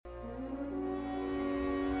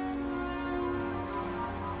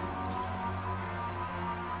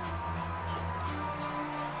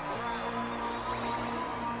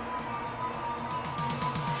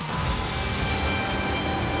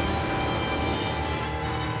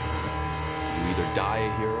either die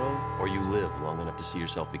a hero or you live long enough to see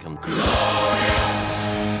yourself become glorious.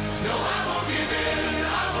 No, I won't give in,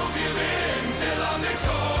 I won't give in till I'm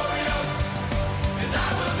victorious. And I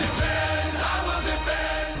will defend.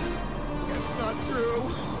 It's not true.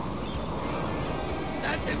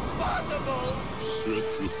 That's impossible.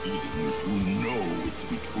 Search your feelings, you know it to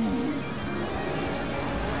be true.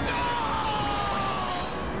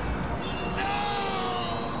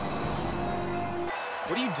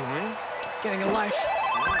 What are you doing? Getting a life.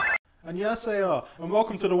 Annyeonghaseyo, and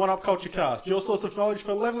welcome to the One Up Culture Cast, your source of knowledge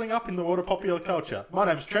for leveling up in the world of popular culture. My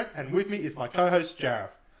name's Trent, and with me is my co-host, Jareth.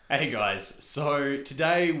 Hey guys, so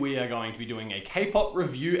today we are going to be doing a K-pop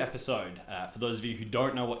review episode. For those of you who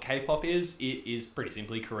don't know what K-pop is, it is pretty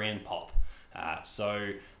simply Korean pop.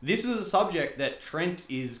 So this is a subject that Trent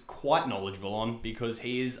is quite knowledgeable on because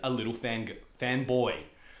he is a little fanboy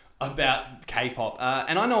about K-pop.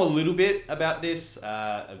 And I know a little bit about this.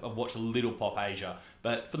 I've watched a little Pop Asia,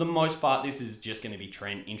 but for the most part, this is just going to be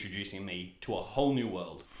Trent introducing me to a whole new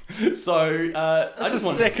world. So That's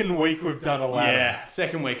the second week we've done Aladdin. Yeah,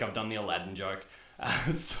 second week I've done the Aladdin joke.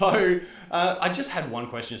 I just had one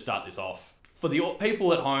question to start this off. For the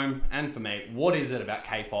people at home and for me, what is it about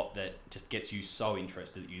K-pop that just gets you so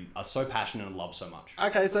interested, that you are so passionate and love so much?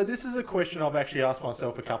 Okay, so this is a question I've actually asked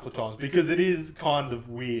myself a couple of times because it is kind of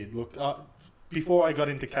weird. Look, before I got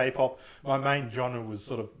into K-pop, my main genre was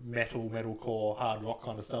sort of metalcore, hard rock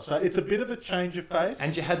kind of stuff. So it's a bit of a change of pace.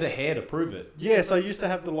 And you had the hair to prove it. Yes, I used to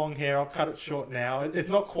have the long hair. I've cut it short now. It's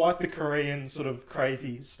not quite the Korean sort of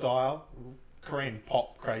crazy style. Korean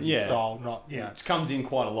pop crazy style, not, It comes in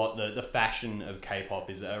quite a lot. The fashion of K-pop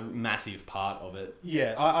is a massive part of it.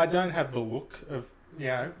 Yeah, I don't have the look of,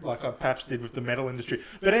 like I perhaps did with the metal industry.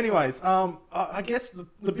 But anyways, I guess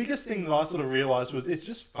the biggest thing that I sort of realised was it's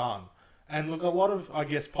just fun. And look, a lot of, I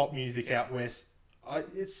guess, pop music out west,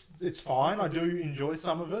 it's fine. I do enjoy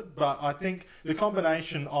some of it. But I think the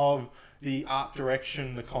combination of the art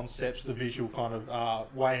direction, the concepts, the visual kind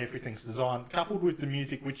of way everything's designed, coupled with the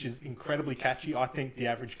music, which is incredibly catchy. I think the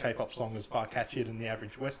average K-pop song is far catchier than the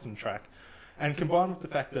average Western track. And combined with the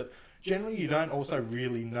fact that generally you don't also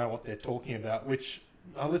really know what they're talking about, which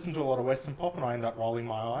I listen to a lot of Western pop and I end up rolling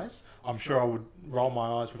my eyes. I'm sure I would roll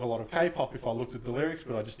my eyes with a lot of K-pop if I looked at the lyrics,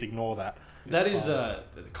 but I just ignore that. That is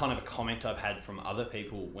kind of a comment I've had from other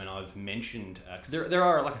people when I've mentioned, because there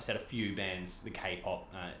are, like I said, a few bands, the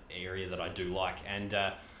K-pop area that I do like, and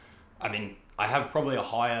I mean, I have probably a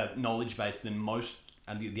higher knowledge base than most,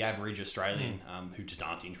 the average Australian who just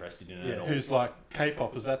aren't interested in it at all. Who's like,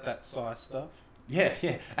 K-pop, is that size stuff? Yeah,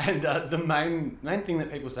 and the main thing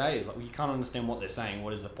that people say is like, well, you can't understand what they're saying.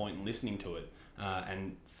 What is the point in listening to it?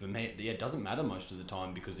 And for me, it doesn't matter most of the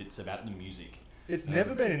time because it's about the music. It's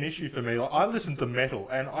never been an issue for me. Like, I listen to metal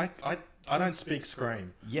and I don't speak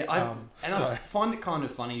scream. Yeah, I find it kind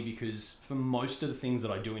of funny because for most of the things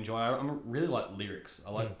that I do enjoy, I really like lyrics.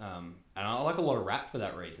 I like and I like a lot of rap for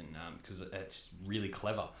that reason because it's really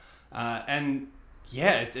clever. And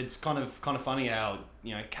yeah, it's kind of funny how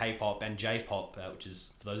K-pop and J-pop, which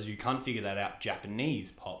is, for those of you who can't figure that out,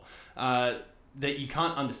 Japanese pop, that you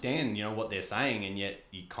can't understand, what they're saying, and yet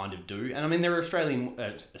you kind of do. And I mean, there are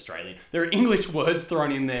there are English words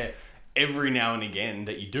thrown in there every now and again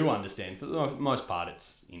that you do understand. For the most part,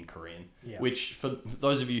 it's in Korean. Yeah. Which, for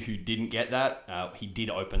those of you who didn't get that, he did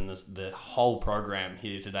open the whole program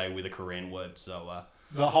here today with a Korean word. So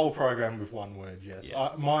the whole program with one word, yes.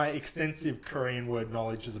 Yeah. My extensive Korean word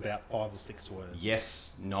knowledge is about 5 or 6 words.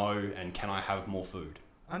 Yes, no, and can I have more food?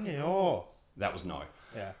 Annyeong. That was no.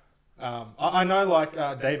 Yeah. I know like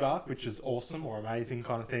Daebak, which is awesome or amazing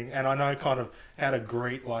kind of thing, and I know kind of how to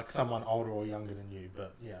greet like someone older or younger than you,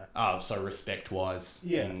 but yeah. Oh, so respect-wise.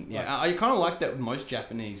 Yeah. I kind of like that with most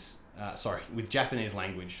Japanese, with Japanese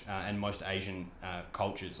language and most Asian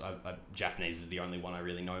cultures. Japanese is the only one I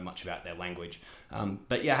really know much about their language.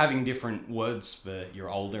 But yeah, having different words for your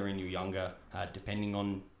older and your younger, depending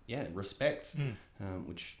on, respect,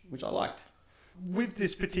 which I liked. With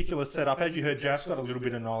this particular setup, as you heard, Jeff's got a little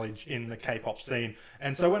bit of knowledge in the K-pop scene.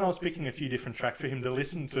 And so when I was picking a few different tracks for him to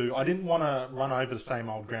listen to, I didn't want to run over the same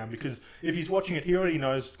old ground because if he's watching it, he already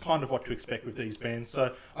knows kind of what to expect with these bands.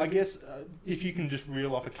 So I guess if you can just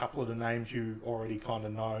reel off a couple of the names you already kind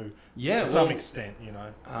of know to some extent,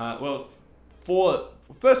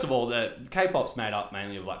 First of all, the K-pop's made up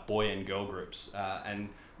mainly of like boy and girl groups, and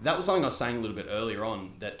that was something I was saying a little bit earlier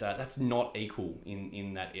on, that that's not equal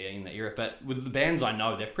in the era. But with the bands I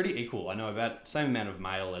know, they're pretty equal. I know about the same amount of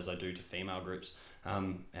male as I do to female groups.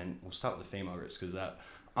 And we'll start with the female groups because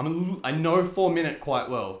I know 4 Minute quite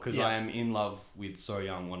well because I am in love with So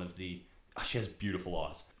Young, one of the... she has beautiful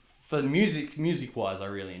eyes. for music wise, I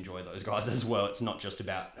really enjoy those guys as well. It's not just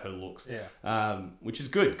about her looks, which is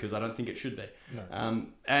good because I don't think it should be. No.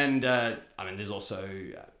 I mean, there's also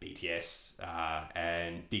BTS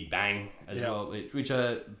and Big Bang as well, which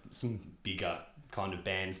are some bigger kind of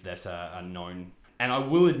bands that are known. And I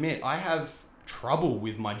will admit, I have trouble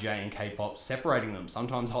with my J and K-pop separating them.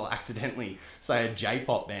 Sometimes I'll accidentally say a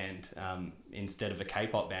J-pop band instead of a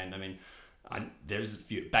K-pop band. I mean, there's a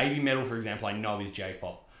few. Baby Metal, for example, I know is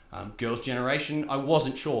J-pop. Girls' Generation, I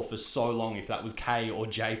wasn't sure for so long if that was K or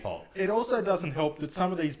J-pop. It also doesn't help that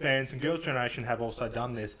some of these bands, and Girls' Generation have also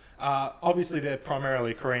done this, obviously they're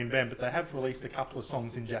primarily a Korean band, but they have released a couple of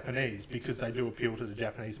songs in Japanese because they do appeal to the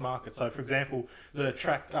Japanese market. So, for example, the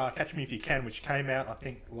track Catch Me If You Can, which came out, I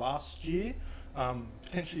think, last year,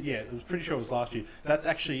 potentially, yeah, it was pretty sure it was last year. That's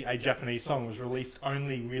actually a Japanese song. It was released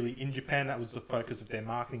only really in Japan. That was the focus of their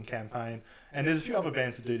marketing campaign. And there's a few other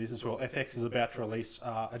bands that do this as well. FX is about to release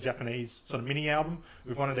a Japanese sort of mini album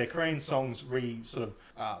with one of their Korean songs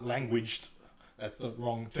languaged. That's the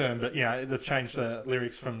wrong term, but they've changed the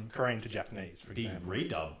lyrics from Korean to Japanese, for example.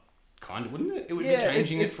 Redub, kind of, wouldn't it? It would be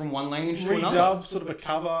changing it from one language to another. Redub, sort of a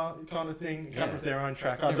cover kind of thing, cover of their own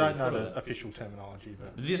track. I don't know the official terminology,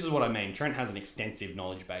 but this is what I mean. Trent has an extensive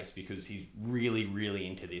knowledge base because he's really, really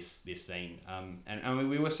into this scene. And I mean,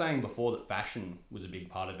 we were saying before that fashion was a big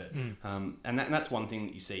part of it, and that's one thing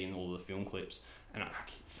that you see in all the film clips. And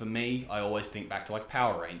for me, I always think back to like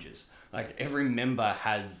Power Rangers. Like every member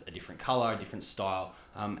has a different color, a different style,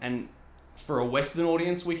 and for a Western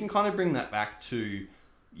audience, we can kind of bring that back to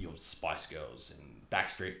your Spice Girls and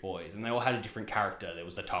Backstreet Boys, and they all had a different character. There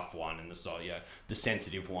was the tough one and the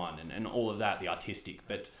sensitive one, and all of that, the artistic.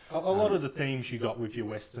 But a lot of the themes you got with your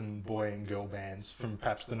Western boy and girl bands from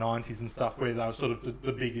perhaps the 90s and stuff, where they were sort of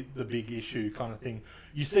the big issue kind of thing.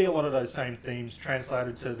 You see a lot of those same themes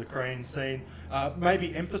translated to the Korean scene,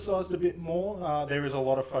 maybe emphasised a bit more. There is a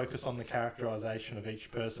lot of focus on the characterisation of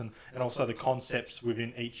each person and also the concepts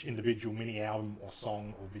within each individual mini album or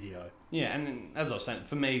song or video. Yeah, and as I was saying,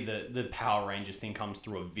 for me, the Power Rangers thing comes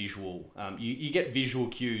through a visual. You get visual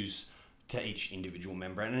cues to each individual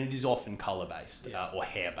member, and it is often colour-based or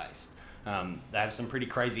hair-based. They have some pretty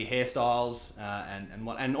crazy hairstyles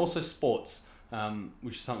and also sports,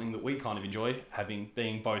 which is something that we kind of enjoy,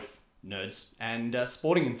 being both nerds and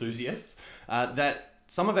sporting enthusiasts, that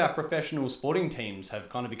some of our professional sporting teams have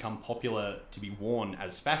kind of become popular to be worn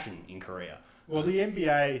as fashion in Korea. Well, the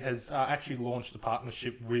NBA has actually launched a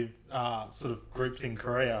partnership with sort of groups in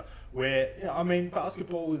Korea where,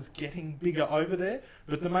 basketball is getting bigger over there,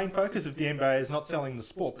 but the main focus of the NBA is not selling the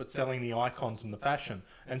sport, but selling the icons and the fashion.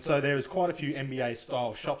 And so there is quite a few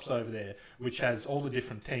NBA-style shops over there, which has all the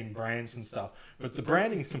different team brands and stuff. But the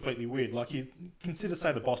branding is completely weird. Like, you consider,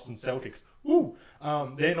 say, the Boston Celtics.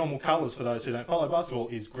 Their normal colours, for those who don't follow basketball,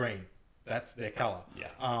 is green. That's their colour.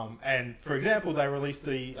 Yeah. And for example, they released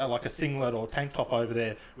a singlet or tank top over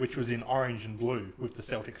there, which was in orange and blue with the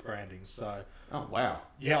Celtics branding. So. Oh wow.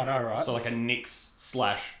 Yeah, I know, right? So like a Knicks /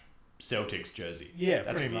 Celtics jersey. Yeah,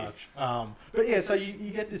 that's pretty weird. much. But yeah, so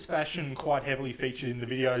you get this fashion quite heavily featured in the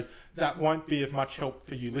videos. That won't be of much help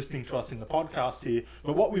for you listening to us in the podcast here.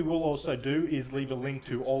 But what we will also do is leave a link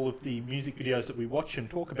to all of the music videos that we watch and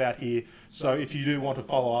talk about here. So if you do want to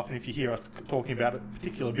follow up and if you hear us talking about a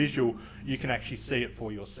particular visual, you can actually see it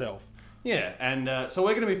for yourself. Yeah, and so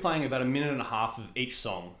we're going to be playing about 1.5 minutes of each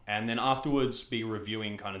song, and then afterwards be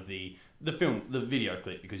reviewing kind of the video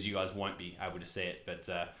clip, because you guys won't be able to see it. But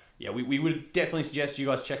we would definitely suggest you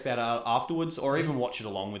guys check that out afterwards, or even watch it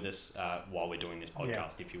along with us while we're doing this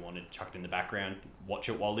podcast. If you want to chuck it in the background, watch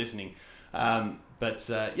it while listening. We've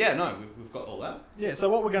got all that. Yeah, so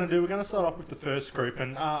what we're going to do, we're going to start off with the first group.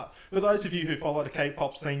 And for those of you who follow the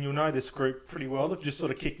K-pop scene, you'll know this group pretty well. They've just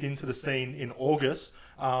sort of kicked into the scene in August,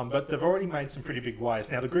 but they've already made some pretty big waves.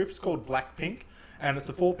 Now, the group is called Blackpink, and it's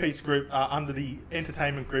a 4-piece group under the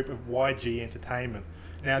entertainment group of YG Entertainment.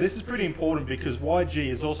 Now, this is pretty important because YG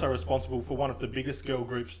is also responsible for one of the biggest girl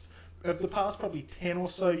groups of the past probably 10 or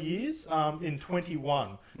so years, in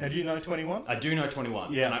 21. Now, do you know 21? I do know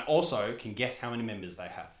 21. Yeah. And I also can guess how many members they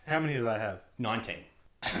have. How many do they have? 19.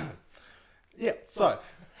 Yeah, so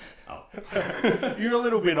Oh. you're a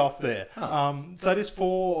little bit off there. So this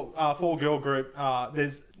four girl group,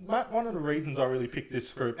 there's one of the reasons I really picked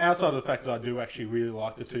this group, outside of the fact that I do actually really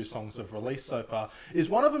like the 2 songs they've released so far, is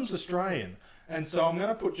one of them's Australian. And so I'm going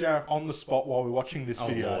to put Jareth on the spot while we're watching this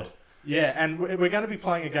video. Lord. Yeah, and we're going to be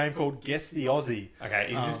playing a game called Guess the Aussie.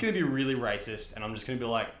 Okay, is this going to be really racist? And I'm just going to be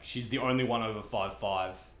like, she's the only one over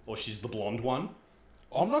 5'5", or she's the blonde one?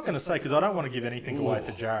 I'm not going to say because I don't want to give anything away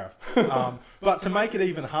for Jareth. But to make it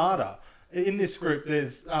even harder, in this group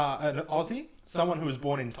there's an Aussie, someone who was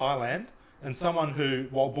born in Thailand and someone who,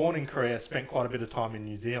 while born in Korea, spent quite a bit of time in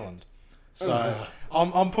New Zealand. So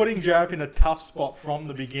I'm putting Jarab in a tough spot from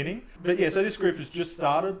the beginning. But yeah, so this group has just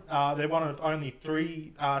started. They're one of only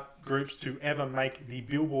 3 groups to ever make the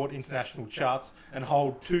Billboard International charts and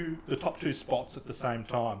hold the top 2 spots at the same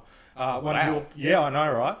time. Wow. Yeah, I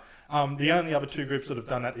know, right? The only other 2 groups that have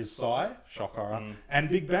done that is Psy, shock horror, and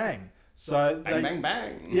Big Bang. So Bang,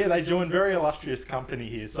 bang. Yeah, they join very illustrious company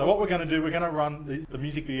here. So what we're going to do, we're going to run the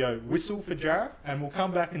music video Whistle for Jarab, and we'll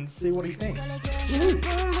come back and see what he thinks.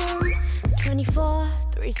 24,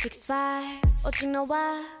 365 오직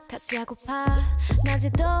너와 같이 하고파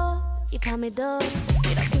낮에도 이 밤에도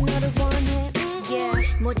이렇게 너를 원해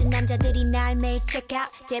yeah. 모든 남자들이 날 매일 check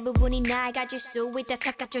out 대부분이 날 가질 수 있다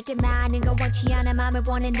착각 절대 많은 건 원치 않아 맘을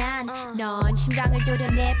원해 난넌 심장을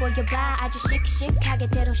도려내 보여봐 아주 씩씩하게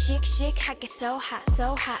때로 씩씩하게 so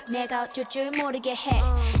hot 내가 어쩔 줄 모르게 해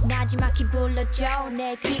나지막히 불러줘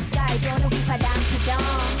내 귓가에 도는 바람 피던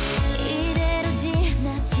이대로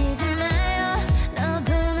지나치지 마요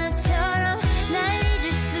너도 나처럼 날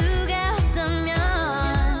잊을 수가 없다면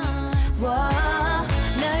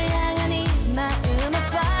널 향한 이 마음의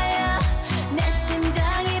fire 내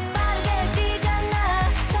심장이 빠르게 뛰잖아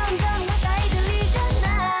점점 가까이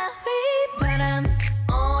들리잖아 휘바람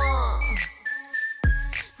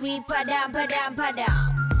휘바람 바람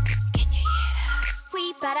Can you hear that?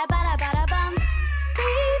 휘바라바라바라밤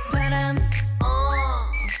휘바람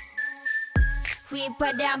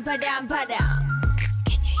휘바람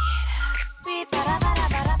Can you hear that?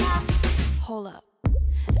 휘바라바라바라밤 Hold up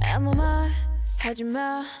아무 말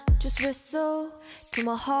하지마 Just whistle to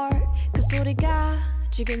my heart 그 소리가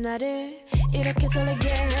지금 나를 이렇게 설레게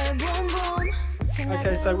해 Boom boom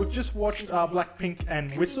Okay, so we've just watched Blackpink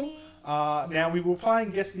and Whistle. Now we were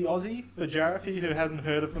playing Guess the Aussie for Jarab here, who hasn't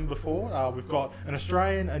heard of them before. We've got an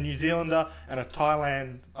Australian, a New Zealander, and a Thai,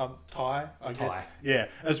 I guess. Thai. Yeah,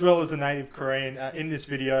 as well as a native Korean in this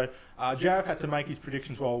video. Jarab had to make his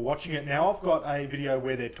predictions while watching it. Now I've got a video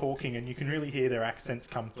where they're talking and you can really hear their accents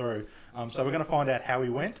come through. So we're going to find out how he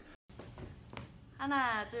went.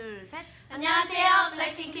 하나, 둘, 셋. 안녕하세요,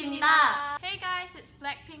 블랙핑크입니다. Hey guys, it's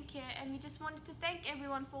Blackpink here, and we just wanted to thank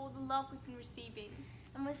everyone for all the love we've been receiving.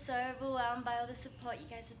 And we're so overwhelmed by all the support you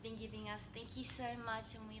guys have been giving us. Thank you so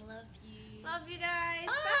much, and we love you. Love you guys.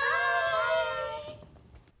 Bye.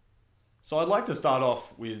 So I'd like to start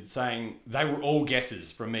off with saying they were all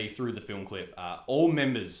guesses from me through the film clip. All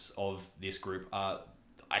members of this group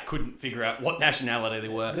I couldn't figure out what nationality they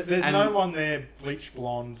were. There's no one there, bleach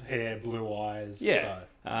blonde hair, blue eyes. Yeah. So.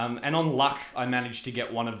 And on luck, I managed to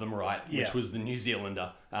get one of them right, which Yeah. was the New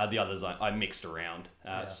Zealander. The others I mixed around.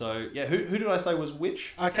 So, yeah, who did I say was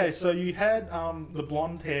which? Okay, so you had the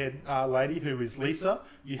blonde-haired lady who is Lisa.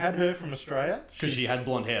 You had her from Australia. Because she had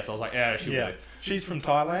blonde hair, so I was like, yeah, she'll do. She's from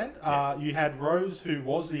Thailand. You had Rose, who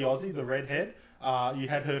was the Aussie, the redhead. You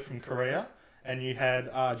had her from Korea. And you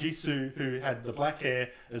had Jisoo, who had the black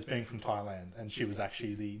hair, as being from Thailand. And she was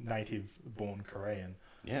actually the native-born Korean.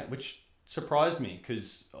 Yeah, which surprised me,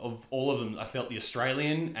 because of all of them, I felt the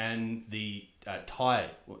Australian and the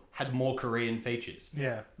Thai had more Korean features.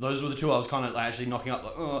 Yeah. Those were the two I was kind of actually knocking up,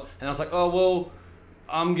 like, oh. And I was like, oh, well,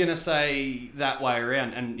 I'm going to say that way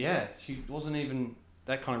around. And yeah, she wasn't even...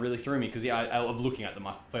 That kind of really threw me, because of looking at them,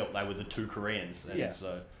 I felt they were the two Koreans. And Yeah.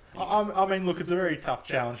 So... I mean, look, it's a very tough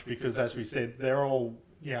challenge because, as we said, they're all,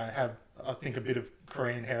 have, I think, a bit of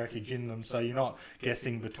Korean heritage in them. So you're not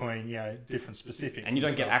guessing between, different specifics. And you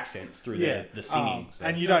don't get stuff. accents through the singing. So.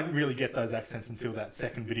 And you don't really get those accents until that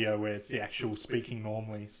second video where it's the actual speaking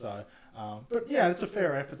normally. So, but yeah, it's a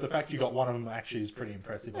fair effort. The fact you got one of them actually is pretty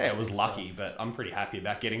impressive. Yeah, it was lucky, but I'm pretty happy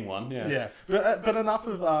about getting one. Yeah. Yeah, but enough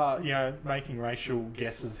of making racial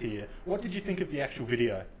guesses here. What did you think of the actual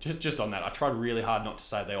video? Just on that, I tried really hard not to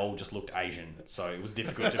say they all just looked Asian, so it was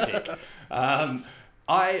difficult to pick.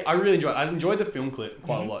 I really enjoyed it. I enjoyed the film clip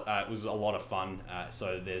quite a lot. It was a lot of fun.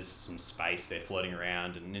 So there's some space there floating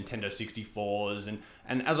around and Nintendo 64s.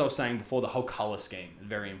 And as I was saying before, the whole colour scheme is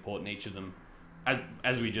very important. Each of them,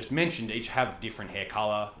 as we just mentioned, each have different hair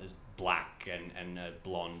colour. There's black and a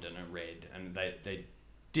blonde and a red. And they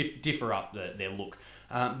differ up their look.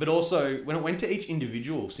 But also, when it went to each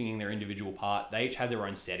individual singing their individual part, they each had their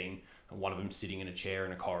own setting. One of them sitting in a chair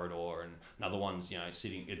in a corridor, and another one's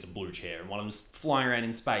sitting. It's a blue chair, and one of them's flying around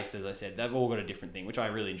in space. As I said, they've all got a different thing, which I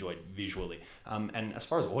really enjoyed visually. And as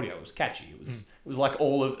far as audio, it was catchy. It was like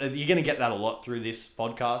all of you're going to get that a lot through this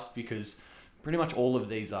podcast because pretty much all of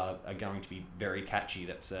these are going to be very catchy.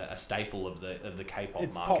 That's a staple of the K-pop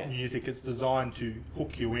It's market. pop music. It's designed to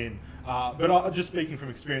hook you in. But just speaking from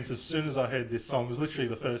experience, as soon as I heard this song, it was literally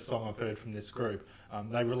the first song I've heard from this group.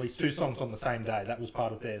 They released 2 songs on the same day. That was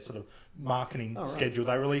part of their sort of marketing schedule.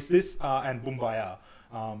 They released this and Bumbaya,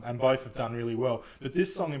 and both have done really well. But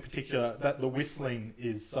this song in particular, the whistling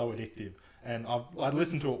is so addictive. And I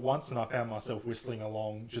listened to it once and I found myself whistling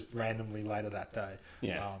along just randomly later that day.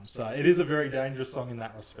 Yeah. So it is a very dangerous song in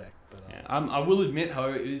that respect. But, I will admit,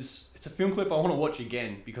 Ho, it's a film clip I want to watch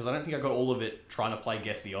again because I don't think I got all of it trying to play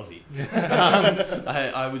Guess the Aussie.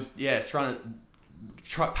 I was trying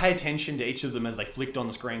to pay attention to each of them as they flicked on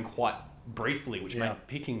the screen quite briefly, which made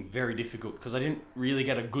picking very difficult because I didn't really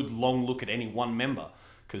get a good long look at any one member.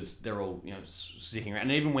 Because they're all, sitting around.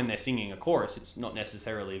 And even when they're singing a chorus, it's not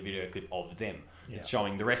necessarily a video clip of them. Yeah. It's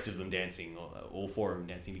showing the rest of them dancing, or all 4 of them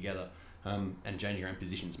dancing together, and changing around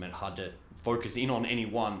positions made it hard to focus in on any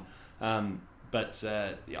one. But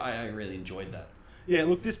I really enjoyed that. Yeah,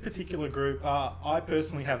 look, this particular group, I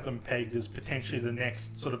personally have them pegged as potentially the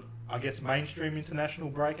next sort of, I guess, mainstream international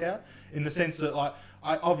breakout, in the sense that, like,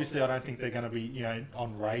 I don't think they're going to be,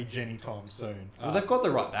 on Rage anytime soon. Well, they've got the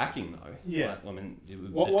right backing, though. Yeah. Like, I mean,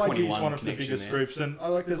 YG is one of the biggest groups, and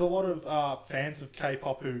there's a lot of fans of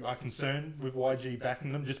K-pop who are concerned with YG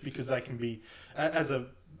backing them, just because they can be, as a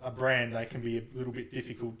brand, they can be a little bit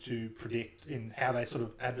difficult to predict in how they sort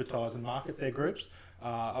of advertise and market their groups.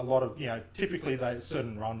 A lot of, typically there's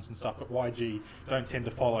certain runs and stuff, but YG don't tend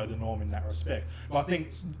to follow the norm in that respect. But I think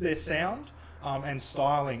their sound and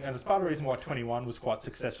styling, and it's part of the reason why 21 was quite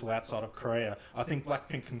successful outside of Korea. I think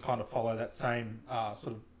Blackpink can kind of follow that same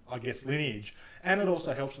sort of, I guess, lineage. And it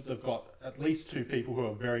also helps that they've got at least 2 people who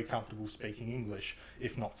are very comfortable speaking English,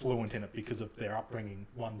 if not fluent in it, because of their upbringing,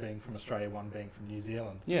 one being from Australia, one being from New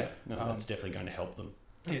Zealand. Yeah, no, that's definitely going to help them.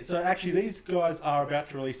 Yeah, so actually these guys are about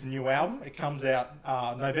to release a new album. It comes out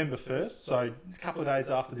November 1st, so a couple of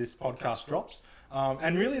days after this podcast drops.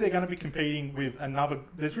 And really they're going to be competing with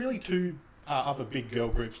there's really 2 other big girl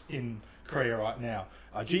groups in Korea right now.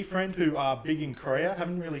 G-Friend, who are big in Korea,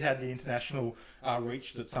 haven't really had the international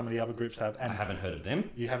reach that some of the other groups have. And I haven't heard of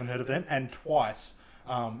them. You haven't heard of them? And Twice,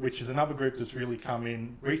 which is another group that's really come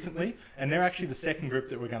in recently, and they're actually the second group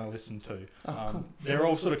that we're going to listen to. Cool. They're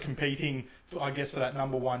all sort of competing, for that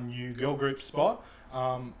number 1 new girl group spot.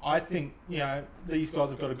 I think, these guys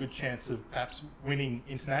have got a good chance of perhaps winning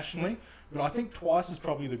internationally, but I think Twice is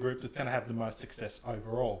probably the group that's going to have the most success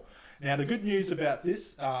overall. Now, the good news about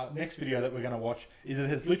this next video that we're going to watch is it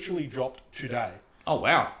has literally dropped today. Oh,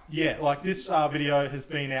 wow. Yeah, like this video has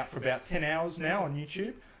been out for about 10 hours now on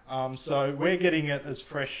YouTube. So we're getting it as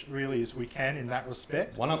fresh, really, as we can in that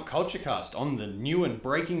respect. One Up Culturecast on the new and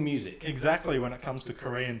breaking music. Exactly, when it comes to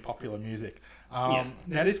Korean popular music. Now,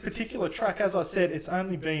 this particular track, as I said, it's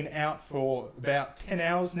only been out for about 10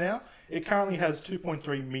 hours now. It currently has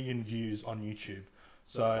 2.3 million views on YouTube.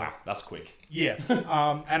 So, wow, that's quick. Yeah,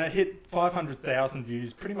 and it hit 500,000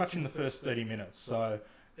 views pretty much in the first 30 minutes. So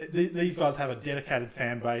these guys have a dedicated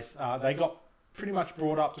fan base. They got pretty much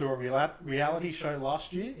brought up to a reality show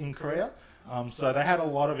last year in Korea. So they had a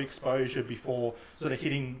lot of exposure before sort of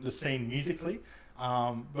hitting the scene musically.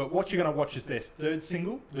 But what you're going to watch is their 3rd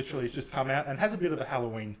single, literally has just come out, and has a bit of a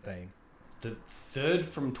Halloween theme. The 3rd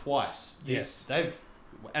from Twice. Yes.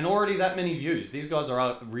 And already that many views. These guys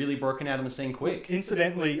are really broken out on the scene quick.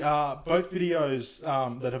 Incidentally, both videos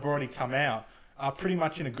that have already come out are pretty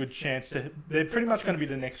much in a good chance they're pretty much going to be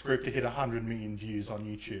the next group to hit 100 million views on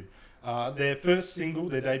YouTube. Their first single,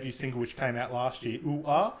 their debut single, which came out last year, Ooh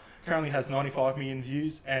Ah, currently has 95 million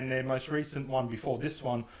views, and their most recent one before this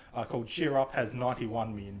one, called Cheer Up, has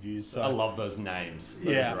 91 million views. So, I love those names.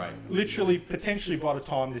 Those are great. Literally, potentially by the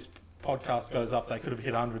time this podcast goes up, they could have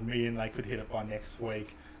hit 100 million, they could hit it by next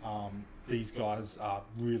week. These guys are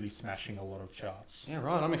really smashing a lot of charts. Yeah,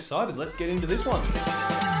 right, I'm excited. Let's get into this one.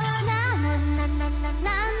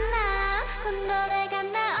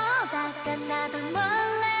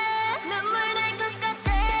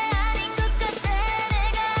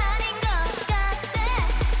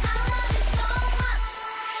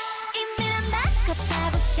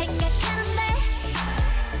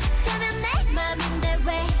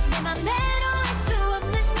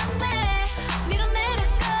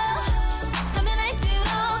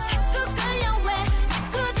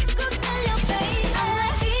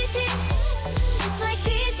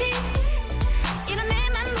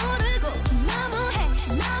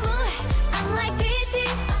 너무해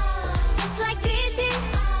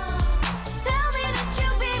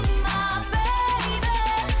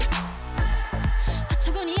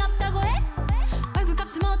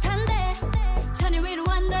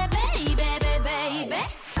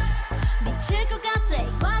미칠 것 같아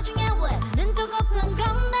와중에 왜 눈도 고픈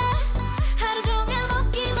건데 하루 종일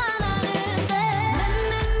먹기만 하는데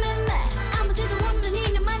맴맴맴매 아무지도 없는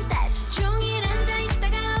이놈만 따지 종일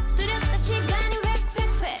앉아있다가 엎드렸다 시간이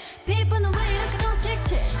획획획 피부는 왜 이렇게 더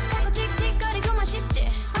칙칙 자꾸 틱틱거리고만 싶지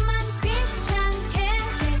나만 귀찮게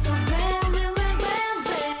계속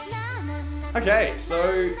Okay,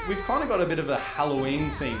 so we've kind of got a bit of a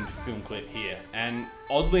Halloween-themed film clip here, and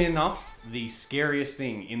oddly enough, the scariest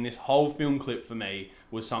thing in this whole film clip for me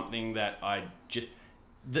was something that I just...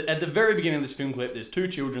 at the very beginning of this film clip, there's two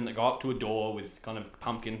children that go up to a door with kind of a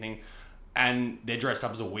pumpkin thing, and they're dressed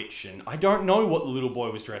up as a witch, and I don't know what the little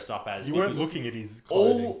boy was dressed up as. You weren't looking at his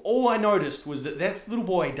clothing. All I noticed was that little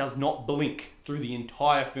boy does not blink through the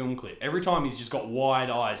entire film clip. Every time he's just got wide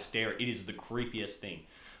eyes staring. It is the creepiest thing.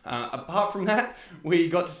 Apart from that, we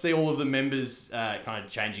got to see all of the members kind of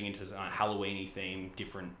changing into Halloween-y theme,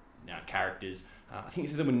 different characters. I think you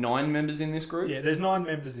said there were 9 members in this group. Yeah, there's 9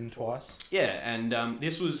 members in Twice. Yeah, and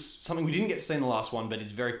this was something we didn't get to see in the last one, but is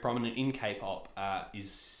very prominent in K-pop, is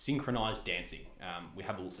synchronized dancing.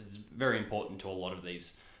 It's very important to a lot of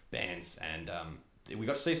these bands, and we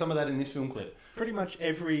got to see some of that in this film clip. Pretty much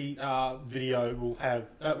every video will have,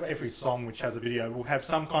 every song which has a video will have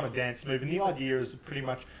some kind of dance move, and the idea is that pretty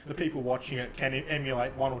much the people watching it can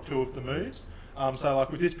emulate one or two of the moves. So like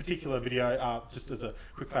with this particular video, just as a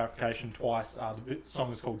quick clarification, Twice, the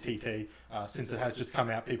song is called TT, since it has just come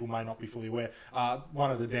out, people may not be fully aware. One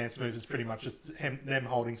of the dance moves is pretty much just them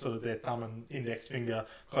holding sort of their thumb and index finger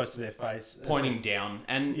close to their face. Pointing down,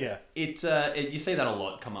 and yeah, you see that a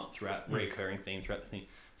lot come up throughout, reoccurring theme throughout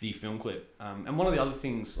the film clip. And one of the other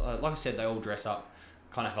things, like I said, they all dress up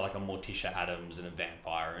kind of like a Morticia Addams and a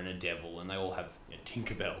vampire and a devil, and they all have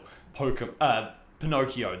Tinkerbell,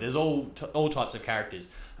 Pinocchio. There's all types of characters.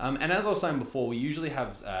 And as I was saying before, we usually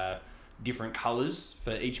have different colours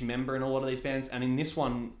for each member in a lot of these bands. And in this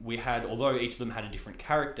one, we had, although each of them had a different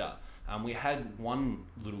character, we had one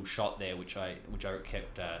little shot there which I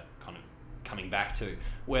kept kind of coming back to,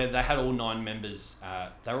 where they had all 9 members.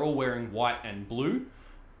 They were all wearing white and blue,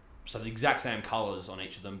 so the exact same colours on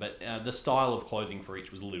each of them, but the style of clothing for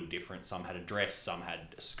each was a little different. Some had a dress, some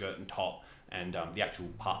had a skirt and top, and the actual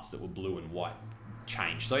parts that were blue and white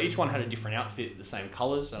changed. So each one had a different outfit, the same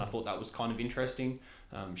colours, and I thought that was kind of interesting,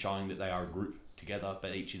 showing that they are a group together,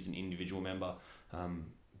 but each is an individual member,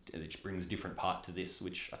 which brings a different part to this,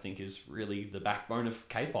 which I think is really the backbone of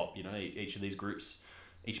K-pop. You know, each of these groups,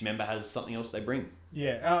 each member has something else they bring.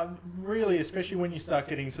 Yeah, really, especially when you start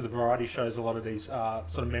getting to the variety shows a lot of these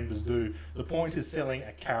sort of members do, the point is selling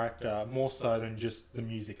a character more so than just the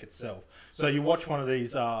music itself. So you watch one of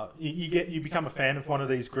these, you become a fan of one of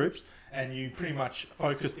these groups, and you pretty much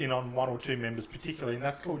focus in on one or two members particularly, and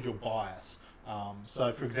that's called your bias.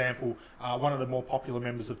 So for example, one of the more popular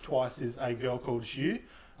members of Twice is a girl called Xu,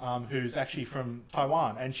 who's actually from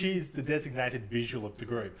Taiwan, and she's the designated visual of the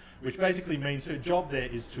group, which basically means her job there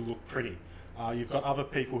is to look pretty. You've got other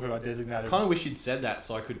people who are designated... I kind of wish you'd said that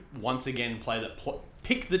so I could once again play that...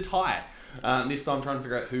 pick the tie. This time I'm trying to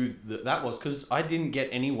figure out who that was, because I didn't get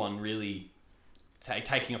anyone really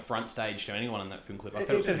taking a front stage to anyone in that film clip.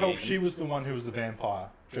 If it helps, she was the one who was the vampire,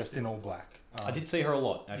 dressed in all black. I did see her a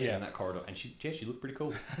lot, actually, in that corridor, and she looked pretty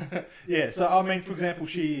cool. Yeah, so, I mean, for example,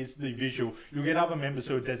 she is the visual. You'll get other members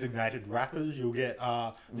who are designated rappers. You'll get...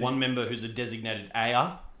 one member who's a designated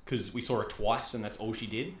Aya, because we saw her twice, and that's all she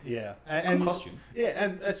did. Yeah. Cool costume. Yeah,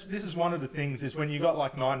 and this is one of the things, is when you got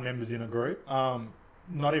like 9 members in a group,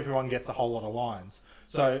 not everyone gets a whole lot of lines.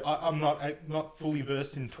 So I'm not fully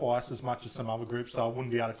versed in Twice as much as some other groups, so I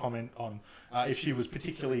wouldn't be able to comment on if she was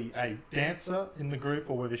particularly a dancer in the group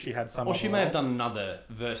or whether she had some... Or she may have done another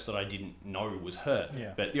verse that I didn't know was her.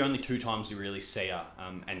 Yeah. But the only 2 times we really see her,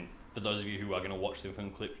 and for those of you who are going to watch the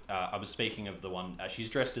film clip, I was speaking of the one, she's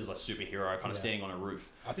dressed as a superhero, kind of standing on a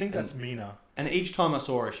roof. I think that's Mina. And each time I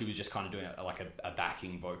saw her, she was just kind of doing a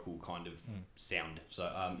backing vocal kind of sound. So,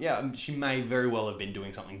 she may very well have been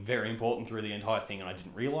doing something very important through the entire thing and I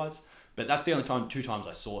didn't realise. But that's the only 2 times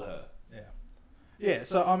I saw her. Yeah,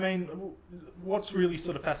 so I mean, what's really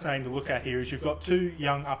sort of fascinating to look at here is you've got 2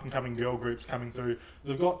 young up-and-coming girl groups coming through.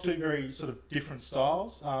 They've got 2 very sort of different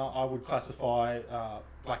styles. I would classify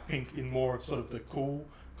Blackpink in more of sort of the cool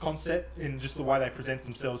concept in just the way they present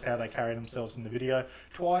themselves, how they carry themselves in the video.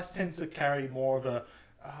 Twice tends to carry more of a,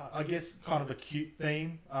 I guess, kind of a cute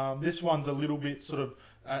theme. This one's a little bit sort of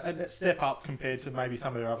a step up compared to maybe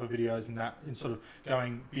some of their other videos in sort of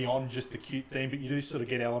going beyond just the cute theme, but you do sort of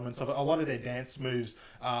get elements of it. A lot of their dance moves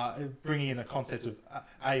bringing in a concept of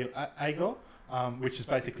aego, which is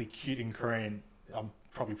basically cute in Korean. I'm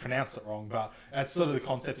probably pronounced it wrong, but that's sort of the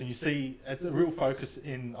concept. And you see it's a real focus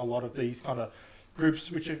in a lot of these kind of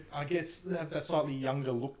groups, which are, I guess, have that slightly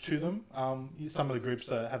younger look to them. Some of the groups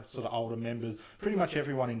have sort of older members. Pretty much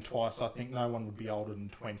everyone in Twice, I think no one would be older than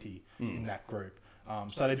 20 in that group.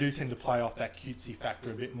 So they do tend to play off that cutesy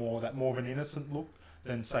factor a bit more, that more of an innocent look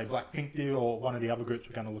than, say, Blackpink did, or one of the other groups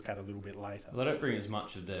we're going to look at a little bit later. They don't bring as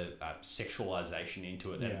much of the sexualization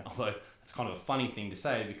into it. And although it's kind of a funny thing to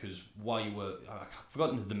say, because while you were... I've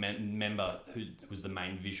forgotten the member who was the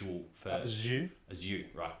main visual for... Zhu,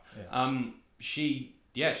 right. Yeah. She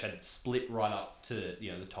had split right up to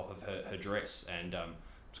the top of her dress, and it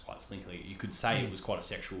was quite slinky. You could say it was quite a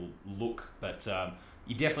sexual look, but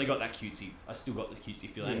you definitely got that cutesy. I still got the cutesy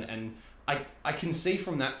feeling, and I can see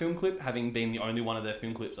from that film clip, having been the only one of their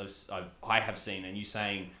film clips I have seen, and you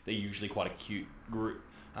saying they're usually quite a cute group.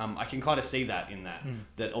 I can kind of see that in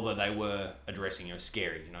that although they were addressing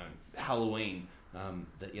scary, Halloween.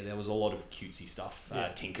 There was a lot of cutesy stuff,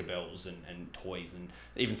 Tinkerbells and toys, and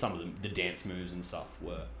even some of the dance moves and stuff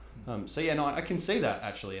were. I can see that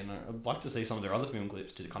actually, and I'd like to see some of their other film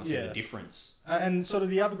clips to kind of see the difference. And sort of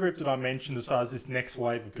the other group that I mentioned, as far as this next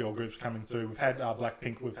wave of girl groups coming through, we've had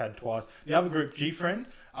Blackpink, we've had Twice. The other group, GFriend,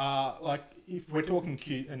 if we're talking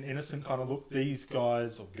cute and innocent kind of look, these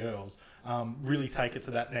guys or girls really take it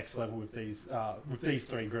to that next level with these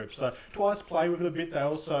three groups. So Twice play with it a bit. They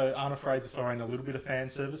also aren't afraid to throw in a little bit of fan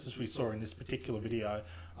service, as we saw in this particular video.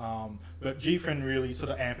 But GFriend really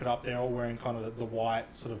sort of amp it up. They're all wearing kind of the white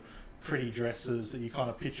sort of pretty dresses that you kind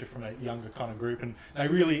of picture from a younger kind of group, and they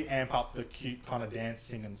really amp up the cute kind of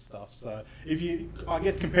dancing and stuff. So I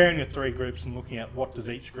guess comparing the three groups and looking at what does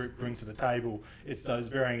each group bring to the table, it's those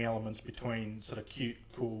varying elements between sort of cute,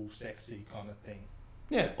 cool, sexy kind of thing.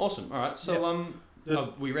 Yeah, awesome. All right, so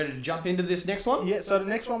are we ready to jump into this next one? Yeah, so the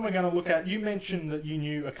next one we're going to look at, you mentioned that you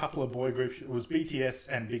knew a couple of boy groups. It was BTS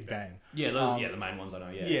and Big Bang. Yeah, those the main ones I know,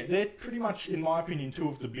 Yeah, they're pretty much, in my opinion, two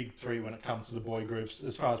of the big three when it comes to the boy groups,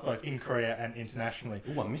 as far as both in Korea and internationally.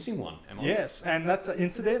 Oh, I'm missing one, am I? Yes, and that's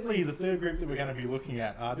incidentally the third group that we're going to be looking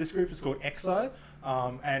at. This group is called EXO,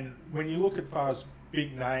 and when you look as far as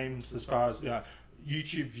big names, as far as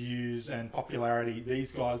YouTube views and popularity,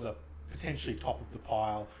 these guys are potentially top of the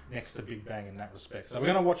pile next to Big Bang in that respect. So we're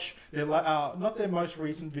going to watch their not their most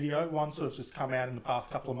recent video, one sort of just come out in the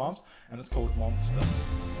past couple of months, and it's called Monster.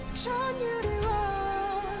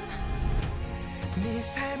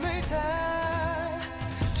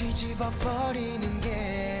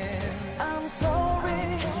 I'm sorry,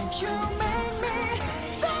 you make me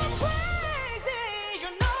so crazy.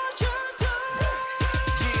 You know you do.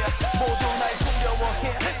 Yeah, 모두 날 두려워해.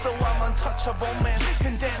 So I'm untouchable man.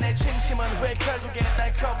 근데 내 진심은 왜 결국에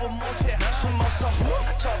날 거부 못해. 숨어서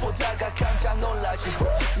저보다가 깜짝 놀라지.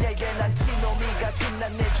 내게 난 티노미 같은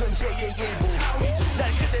난 내 존재의 일부.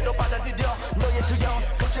 날 그대로 받아들여. 너의 두려움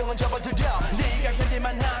걱정은 접어들여. 네가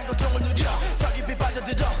견딜만한 고통을 누려. 더 깊이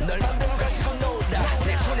빠져들어. 널 맘대로 가지고 놀아.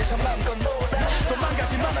 내 손에서 맘껏 놀아.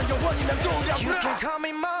 도망가지만 난 영원히 맴돌아. You can call me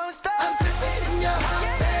monster. I'm creeping in your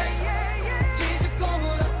heart, babe. 뒤집고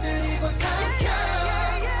무너뜨리고 삼켜.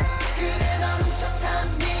 그래 넌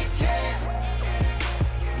훔쳤단 니게.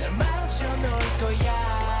 날 망쳐 놓을 거야.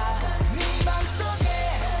 네 맘속에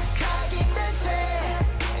각인된 채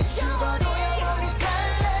죽어도야 원히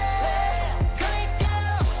살래. 그러니까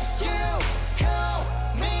you call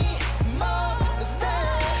me monster.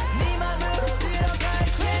 네 맘으로 들어갈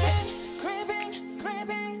creeping,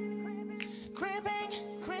 creeping.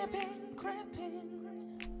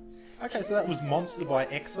 Okay, so that was Monster by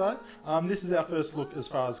EXO. This is our first look as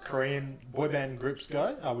far as Korean boy band groups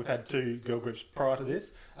go. We've had two girl groups prior to this.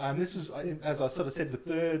 This was, as I sort of said, the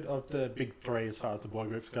third of the big three as far as the boy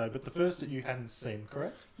groups go, but the first that you hadn't seen,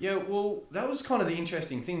 correct? Yeah, well, that was kind of the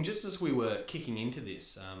interesting thing. Just as we were kicking into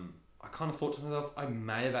this, I kind of thought to myself, I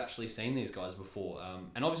may have actually seen these guys before.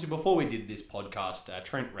 And obviously before we did this podcast,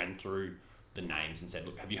 Trent ran through the names and said,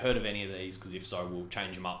 look, have you heard of any of these? Because if so, we'll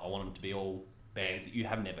change them up. I want them to be all bands that you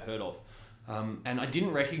have never heard of. And I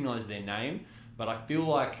didn't recognise their name, but I feel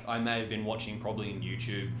like I may have been watching probably in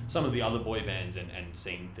YouTube some of the other boy bands and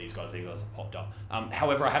seen these guys have popped up.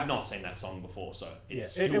 However, I have not seen that song before, so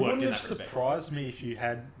it wouldn't have surprised me if you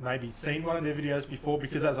had maybe seen one of their videos before,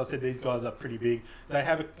 because as I said, these guys are pretty big. They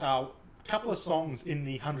have a couple of songs in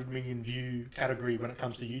the 100 million view category when it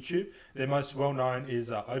comes to YouTube. Their most well known is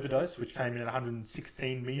Overdose, which came in at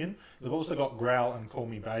 116 million. They've also got Growl and Call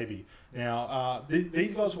Me Baby. Now,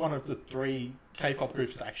 these guys are one of the three K-pop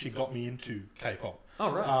groups that actually got me into K-pop.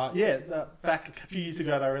 Oh, right. Back a few years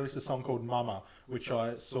ago, they released a song called Mama, which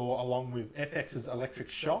I saw along with FX's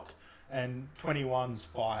Electric Shock. and 21's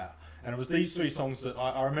Fire. And it was these three songs that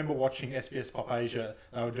I remember watching SBS Pop Asia.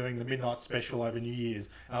 They were doing the midnight special over New Year's.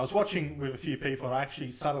 And I was watching with a few people, and I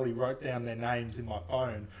actually subtly wrote down their names in my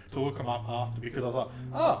phone to look them up after, because I was like,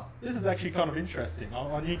 oh, this is actually kind of interesting.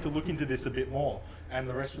 I need to look into this a bit more. And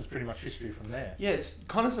the rest was pretty much history from there. Yeah, it's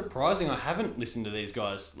kind of surprising. I haven't listened to these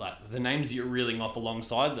guys, like the names that you're reeling off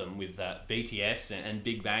alongside them, with BTS and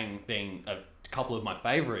Big Bang being a couple of my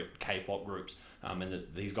favourite K-pop groups. And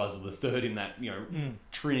these guys are the third in that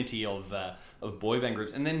trinity of boy band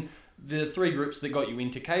groups. And then the three groups that got you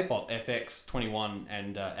into K-pop, FX, 21,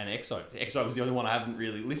 and EXO. EXO was the only one I haven't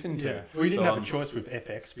really listened to. Yeah. Well, you didn't have a choice with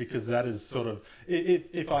FX, because that is sort of...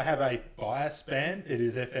 If I have a bias band, it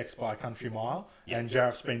is FX by a country mile, and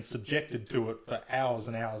Jareth's been subjected to it for hours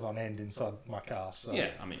and hours on end inside my car. So. Yeah,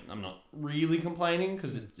 I mean, I'm not really complaining,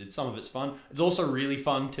 because some of it's fun. It's also really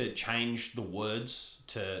fun to change the words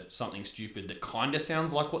to something stupid that kind of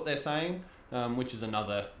sounds like what they're saying, which is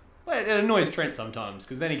another... It annoys Trent sometimes,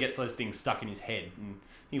 because then he gets those things stuck in his head and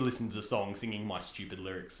he listens to a song singing my stupid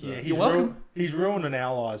lyrics. So. Yeah, You're welcome. He's ruined an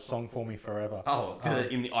Allies song for me forever. Oh,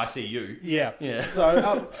 in the ICU. Yeah. Yeah.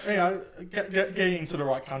 So, getting into the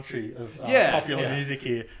right country of popular music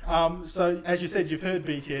here. So, as you said, you've heard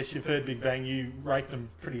BTS, you've heard Big Bang, you rate them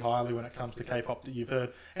pretty highly when it comes to K-pop that you've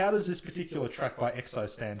heard. How does this particular track by EXO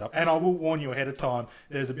stand up? And I will warn you ahead of time,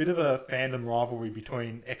 there's a bit of a fandom rivalry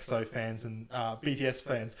between EXO fans and BTS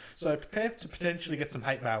fans. So, prepare to potentially get some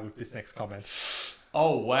hate mail with this next comment.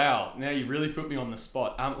 Oh, wow. Now you've really put me on the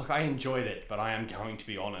spot. Look, I enjoyed it, but I am going to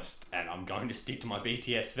be honest, and I'm going to stick to my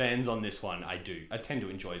BTS fans on this one. I do. I tend to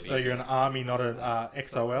enjoy BTS. So you're an ARMY, not an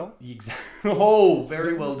XOL? Exactly. Oh,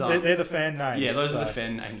 very well done. They're the fan names. Yeah, those are the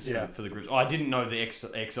fan names for the groups. Oh, I didn't know the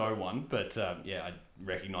XO one, but I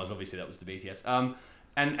recognised, obviously, that was the BTS.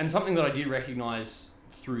 And something that I did recognise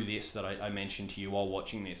through this that I mentioned to you while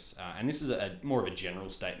watching this, and this is more of a general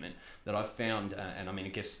statement that I've found, and I mean, I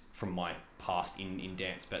guess from my past in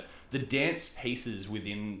dance, but the dance pieces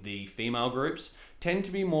within the female groups tend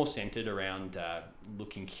to be more centered around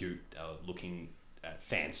looking cute, looking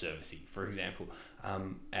fan servicey, for example.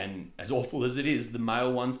 And as awful as it is, the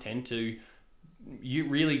male ones tend to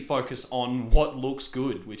really focus on what looks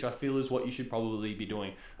good, which I feel is what you should probably be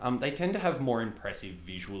doing. They tend to have more impressive,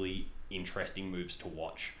 visually interesting moves to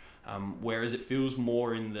watch. Whereas it feels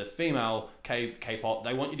more in the female K-pop,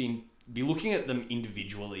 they want you to be looking at them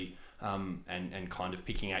individually and kind of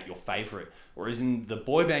picking out your favourite. Whereas in the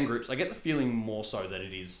boy band groups, I get the feeling more so that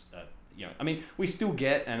it is, I mean, we still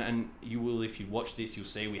get, and you will, if you've watched this, you'll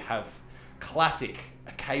see we have classic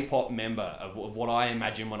K-pop member of what I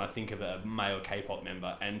imagine when I think of a male K-pop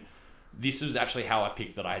member. And this is actually how I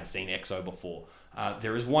picked that I had seen EXO before.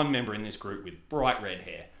 There is one member in this group with bright red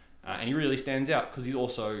hair. And he really stands out because he's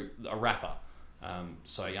also a rapper.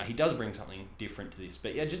 So he does bring something different to this.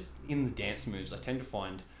 But just in the dance moves, I tend to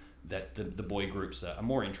find that the boy groups are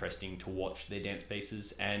more interesting to watch their dance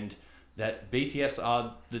pieces, and that BTS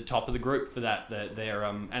are the top of the group for that.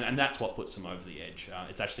 And that's what puts them over the edge.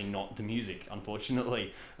 It's actually not the music,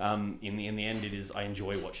 unfortunately. In the end, it is. I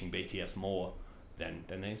enjoy watching BTS more than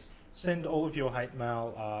these. Send all of your hate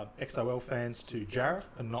mail, XOL fans, to Jareth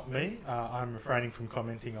and not me. I'm refraining from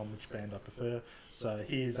commenting on which band I prefer. So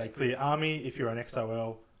here's a clear ARMY. If you're an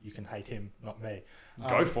XOL, you can hate him, not me.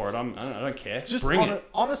 Go for it. I don't care. Just bring on it.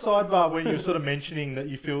 On a sidebar, when you're sort of mentioning that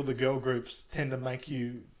you feel the girl groups tend to make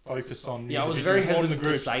you focus on... Yeah, I was very hesitant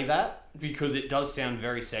to say that because it does sound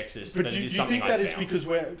very sexist. But do it is you something think that I is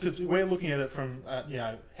found. because we're looking at it from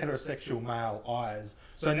heterosexual male eyes?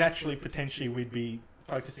 So naturally, potentially, we'd be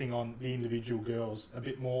focusing on the individual girls a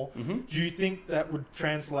bit more. Mm-hmm. Do you think that would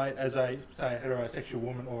translate as a heterosexual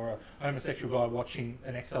woman or a homosexual guy watching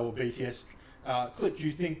an EXO or BTS clip? Do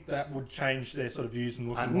you think that would change their sort of views and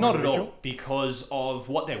looking more not at individual? all, because of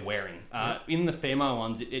what they're wearing. In the female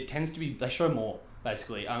ones, it tends to be, they show more,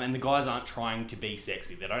 basically. And the guys aren't trying to be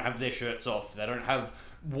sexy. They don't have their shirts off. They don't have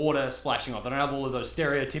water splashing off. They don't have all of those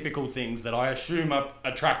stereotypical things that I assume are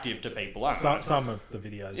attractive to people. Some of the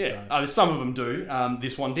videos don't. Some of them do.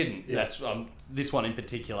 This one didn't. Yeah. That's this one in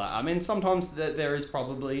particular. I mean, sometimes there is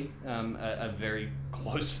probably a very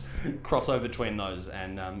close crossover between those,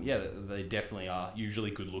 and they definitely are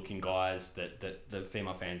usually good-looking guys that the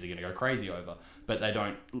female fans are going to go crazy over, but they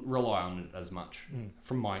don't rely on it as much.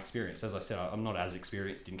 From my experience, as I said, I'm not as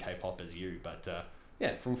experienced in K-pop as you, but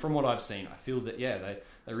from what I've seen, I feel that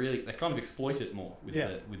they kind of exploit it more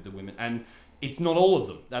with the women, and it's not all of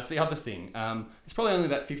them. That's the other thing. It's probably only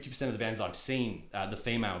about 50% of the bands I've seen, the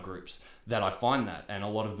female groups, that I find that, and a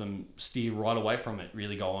lot of them steer right away from it.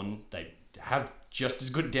 Really go on. They have just as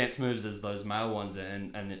good dance moves as those male ones,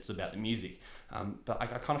 and it's about the music. But I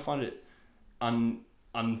kind of find it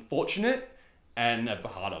unfortunate and a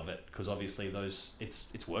part of it, because obviously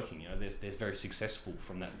it's working. You know, they're very successful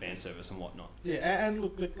from that fan service and whatnot. Yeah, and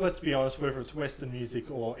look, let's be honest, whether it's Western music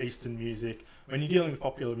or Eastern music, when you're dealing with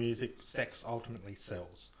popular music, sex ultimately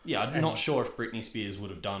sells. Yeah, I'm not sure if Britney Spears would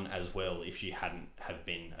have done as well if she hadn't have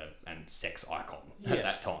been a sex icon at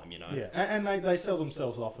that time, you know. Yeah, and they sell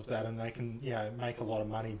themselves off of that, and they can, you know, make a lot of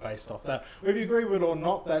money based off that. Whether you agree with it or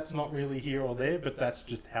not, that's not really here or there, but that's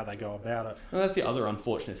just how they go about it. Well, that's the other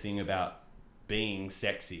unfortunate thing about being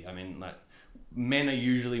sexy. I mean, like, men are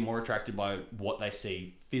usually more attracted by what they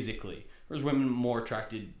see physically, whereas women are more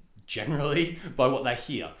attracted generally by what they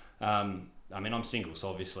hear. I mean, I'm single, so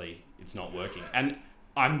obviously it's not working. And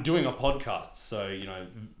I'm doing a podcast, so, you know,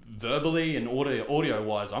 verbally and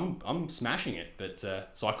audio-wise, I'm smashing it. But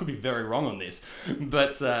so I could be very wrong on this.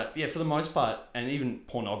 But yeah, for the most part, and even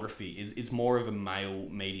pornography, it's more of a male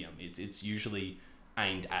medium. It's usually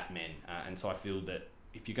aimed at men. And so I feel that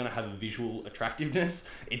if you're going to have a visual attractiveness,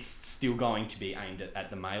 it's still going to be aimed at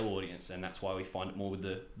the male audience. And that's why we find it more with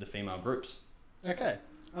the female groups. Okay.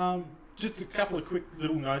 Just a couple of quick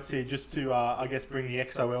little notes here, just to, I guess, bring the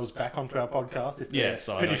XOLs back onto our podcast. If they're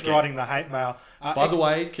finished writing the hate mail. By the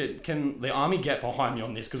way, can the army get behind me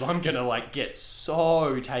on this? Because I'm going to, get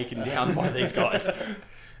so taken down by these guys.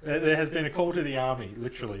 There has been a call to the army,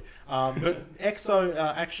 literally. But EXO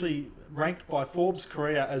actually ranked by Forbes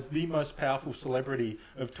Korea as the most powerful celebrity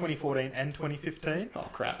of 2014 and 2015. Oh,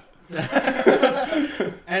 crap.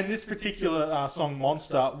 And this particular song,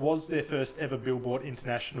 Monster, was their first ever Billboard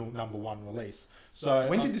International #1 release. So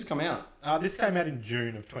when did this come out? This came out in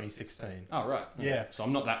June of 2016. Oh, right. Yeah. So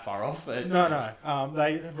I'm not that far off. No.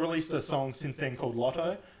 They have released a song since then called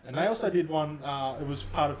Lotto. And they also did one, it was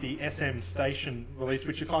part of the SM Station release,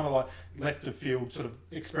 which are kind of like left of field, sort of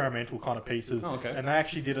experimental kind of pieces. Oh, okay. And they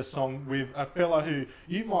actually did a song with a fellow who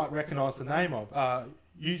you might recognise the name of,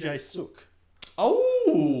 Yoo Jae-suk.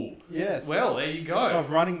 Oh! Yes. Well, there you go. Of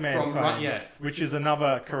Running Man yeah. Which is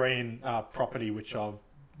another Korean property which I've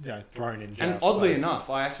thrown in. And oddly enough,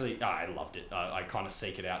 I loved it. I kind of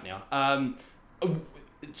seek it out now.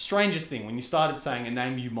 Strangest thing, when you started saying a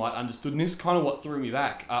name you might understood, and this is kind of what threw me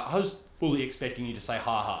back. I was fully expecting you to say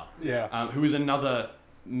Ha Ha. Yeah. Who is another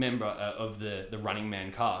member of the Running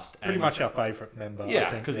Man cast. Pretty much our favourite member.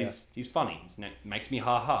 Yeah, because he's funny. His name makes me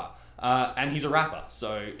ha ha. And he's a rapper,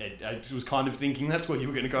 so I was kind of thinking that's where you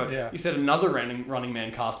were going to go. Yeah. You said another Running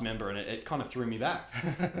Man cast member, and it kind of threw me back.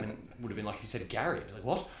 I mean, it would have been like if you said Gary. I'd be like,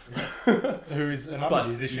 what? Who is another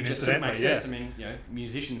musician, incidentally. Makes sense. I mean,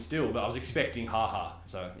 musician still, but I was expecting Ha Ha.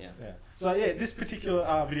 So, yeah. So, this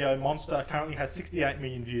particular video, Monster, currently has 68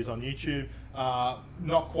 million views on YouTube.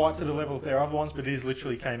 Not quite to the level of their other ones, but it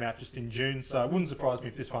literally came out just in June, so it wouldn't surprise me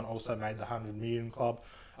if this one also made the 100 million club.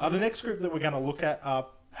 The next group that we're going to look at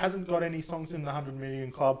hasn't got any songs in the 100 million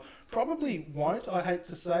club. Probably won't, I hate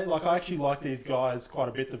to say. I actually like these guys quite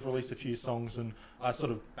a bit. They've released a few songs and I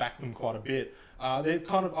sort of back them quite a bit. They're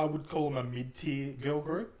kind of, I would call them a mid-tier girl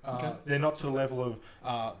group. Okay. They're not to the level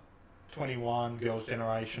of 21, Girls'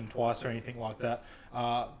 Generation, Twice or anything like that.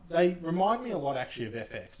 They remind me a lot actually of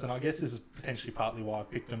FX, and I guess this is potentially partly why I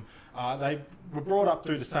picked them. They were brought up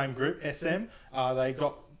through the same group, SM. They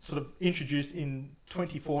got sort of introduced in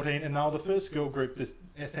 2014, and they were the first girl group this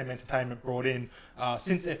SM Entertainment brought in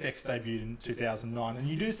since FX debuted in 2009. And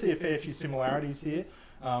you do see a fair few similarities here.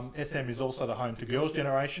 SM is also the home to Girls'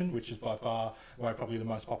 Generation, which is by far probably the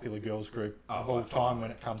most popular girls group of all time when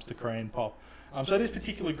it comes to Korean pop. So this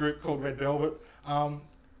particular group called Red Velvet,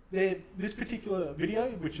 this particular video,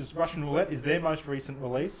 which is Russian Roulette, is their most recent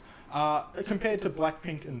release. Compared to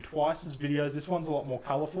Blackpink and Twice's videos, this one's a lot more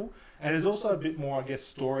colourful, and there's also a bit more, I guess,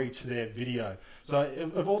 story to their video. So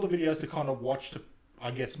of all the videos to kind of watch to, I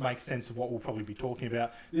guess, make sense of what we'll probably be talking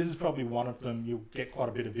about, this is probably one of them. You'll get quite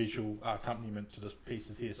a bit of visual accompaniment to the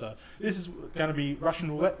pieces here. So this is going to be Russian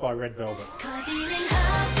Roulette by Red Velvet.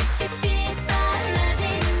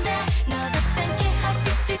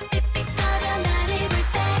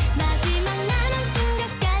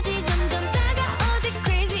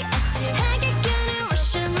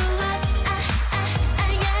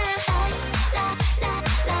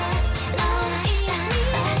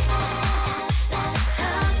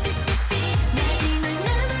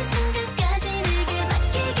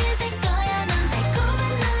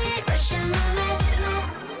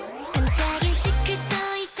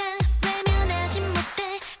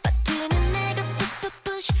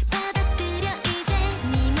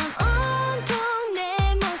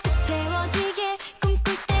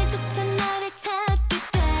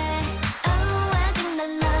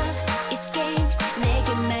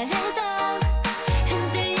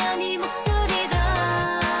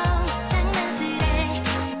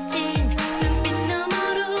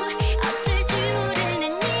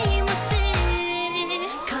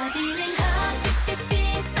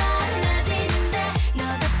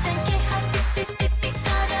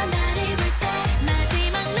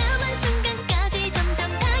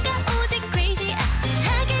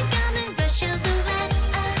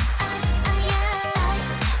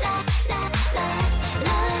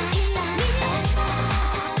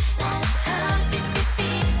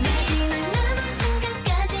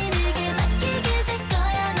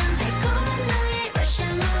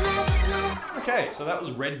 so that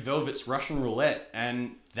was Red Velvet's Russian Roulette,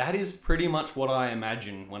 and that is pretty much what I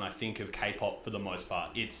imagine when I think of K-pop for the most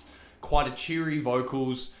part. It's quite a cheery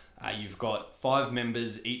vocals. You've got 5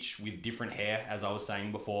 members, each with different hair, as I was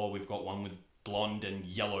saying before. We've got one with blonde and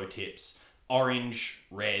yellow tips, orange,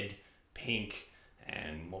 red, pink,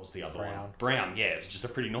 and what was the other one? Brown, yeah. It was just a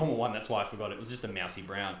pretty normal one. That's why I forgot. It was just a mousy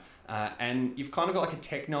brown. And you've kind of got like a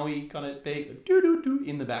techno-y kind of beat, doo-doo-doo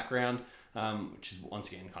in the background, which is, once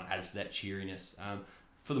again, kind of adds to that cheeriness.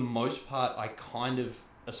 For the most part, I kind of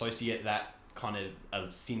associate that kind of a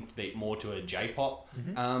synth beat more to a J-pop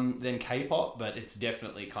than K-pop, but it's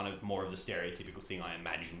definitely kind of more of the stereotypical thing I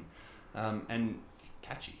imagine. And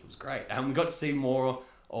catchy. It was great. We got to see more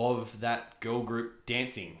of that girl group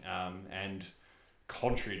dancing, and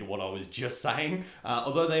contrary to what I was just saying,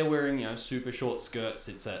 although they're wearing super short skirts,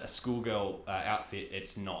 it's a schoolgirl outfit.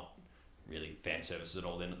 It's not really fan service at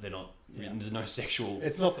all. They're not. There's no sexual.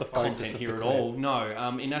 It's not the content here at all.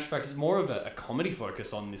 No. In actual fact, it's more of a comedy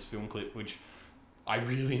focus on this film clip, which I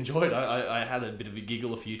really enjoyed. I had a bit of a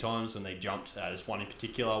giggle a few times when they jumped. There's one in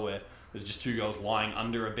particular where there's just 2 girls lying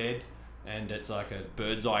under a bed, and it's like a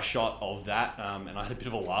bird's eye shot of that. And I had a bit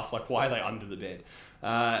of a laugh, like, why are they under the bed?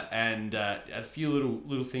 And a few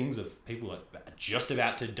little things of people just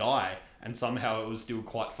about to die, and somehow it was still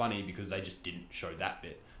quite funny because they just didn't show that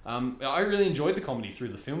bit. I really enjoyed the comedy through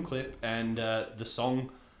the film clip, and the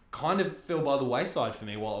song kind of fell by the wayside for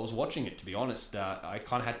me while I was watching it, to be honest. I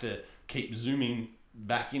kind of had to keep zooming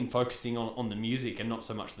back in, focusing on the music and not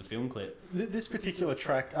so much the film clip. This particular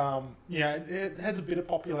track, it has a bit of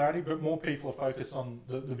popularity, but more people are focused on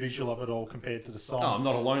the visual of it all compared to the song. Oh, I'm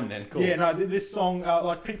not alone then. Cool. Yeah, no, this song,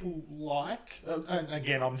 like people like, and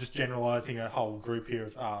again, I'm just generalising a whole group here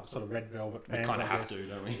of sort of Red Velvet fans. We kind of have to,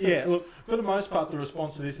 don't we? Yeah, look, for the most part, the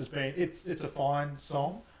response to this has been, it's a fine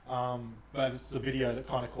song. But it's the video that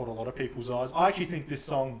kind of caught a lot of people's eyes. I actually think this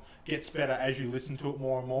song gets better as you listen to it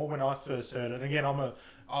more and more. When I first heard it, and again, I'm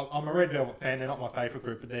a Red Velvet fan. They're not my favourite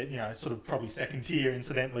group, but they're sort of probably second tier,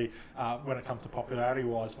 incidentally, when it comes to popularity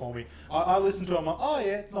wise for me. I listened to it, I'm like, oh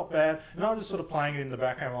yeah, it's not bad, and I was just sort of playing it in the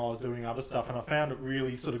background while I was doing other stuff, and I found it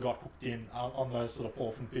really sort of got hooked in on those sort of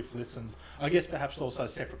 4th and 5th listens. I guess perhaps also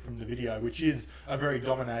separate from the video, which is a very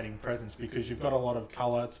dominating presence because you've got a lot of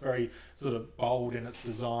colour. It's very sort of bold in its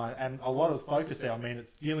design, and a lot of focus there. I mean,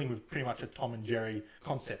 it's dealing with pretty much a Tom and Jerry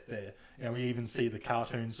concept there. We even see the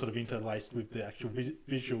cartoons sort of interlaced with the actual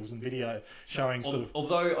visuals and video showing sort of...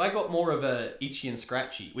 Although I got more of a Itchy and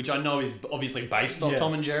Scratchy, which I know is obviously based off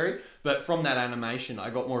Tom and Jerry, but from that animation,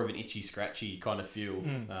 I got more of an Itchy Scratchy kind of feel,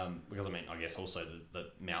 because I guess also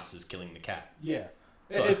the mouse is killing the cat. Yeah.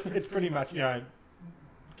 So. It's pretty much,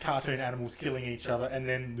 cartoon animals killing each other, and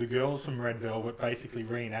then the girls from Red Velvet basically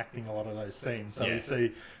reenacting a lot of those scenes. So we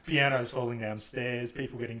see pianos falling downstairs,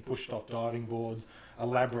 people getting pushed off diving boards,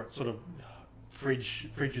 elaborate sort of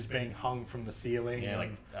fridges being hung from the ceiling. Yeah,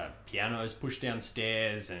 like pianos pushed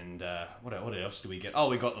downstairs, and what else do we get? Oh,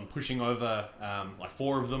 we got them pushing over, like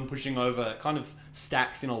 4 of them pushing over kind of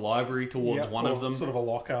stacks in a library towards one of them. Sort of a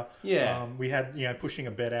locker. Yeah. We had, pushing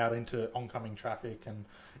a bed out into oncoming traffic, and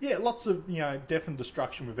lots of, death and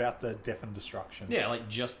destruction without the death and destruction. Yeah, like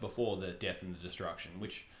just before the death and the destruction,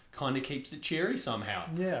 which kind of keeps it cheery somehow.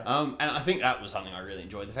 Yeah. And I think that was something I really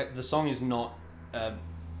enjoyed. The fact that the song is not...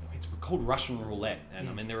 it's called Russian Roulette, and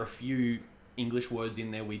I mean, there are a few English words in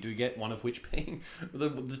there we do get, one of which being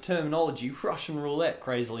the terminology Russian Roulette,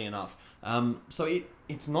 crazily enough. So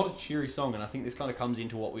it's not a cheery song, and I think this kind of comes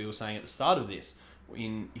into what we were saying at the start of this.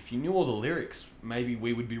 If you knew all the lyrics, maybe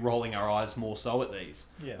we would be rolling our eyes more so at these.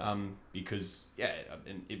 Yeah. Because,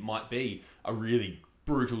 it might be a really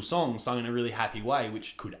brutal song sung in a really happy way,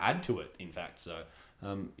 which could add to it, in fact. So,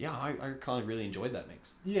 I kind of really enjoyed that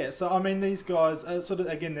mix. Yeah, so I mean, these guys sort of,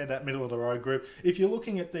 again, they're that middle of the road group. If you're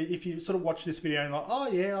looking at if you sort of watch this video and like, oh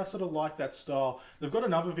yeah, I sort of like that style. They've got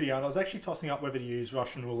another video, and I was actually tossing up whether to use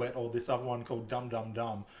Russian Roulette or this other one called Dum Dum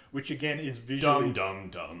Dum, which again is visually... Dum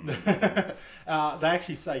Dum Dum. They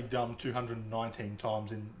actually say dumb 219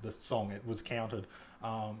 times in the song. It was counted.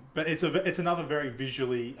 But it's another very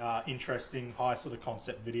visually interesting, high sort of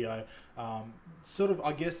concept video. Sort of,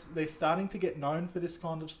 I guess they're starting to get known for this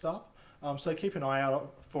kind of stuff. So keep an eye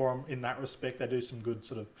out for them in that respect. They do some good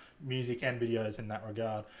sort of music and videos in that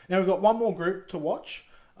regard. Now we've got one more group to watch.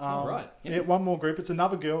 Right. Yeah, one more group. It's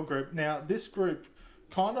another girl group. Now this group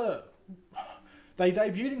kind of... They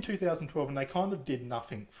debuted in 2012 and they kind of did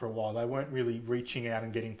nothing for a while. They weren't really reaching out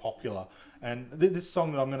and getting popular. And this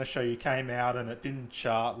song that I'm going to show you came out and it didn't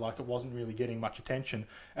chart, like it wasn't really getting much attention.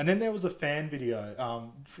 And then there was a fan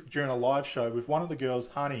video during a live show with one of the girls,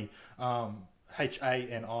 Honey,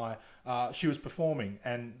 Hani, she was performing,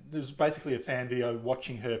 and there was basically a fan video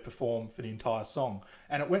watching her perform for the entire song,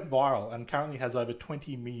 and it went viral and currently has over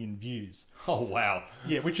 20 million views. Oh, wow.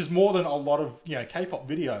 Yeah, which is more than a lot of, K-pop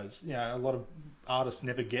videos. A lot of artists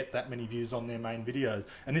never get that many views on their main videos.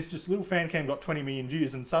 And this just little fan cam got 20 million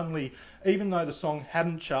views, and suddenly, even though the song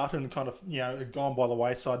hadn't charted and kind of, had gone by the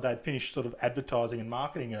wayside, they'd finished sort of advertising and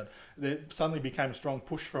marketing it, there suddenly became a strong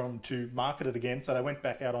push for them to market it again. So they went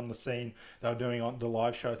back out on the scene. They were doing on the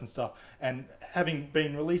live shows and stuff. And having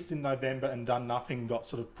been released in November and done nothing, got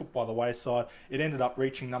sort of put by the wayside, it ended up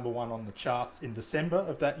reaching #1 on the charts in December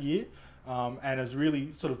of that year. And has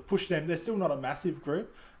really sort of pushed them. They're still not a massive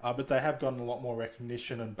group, but they have gotten a lot more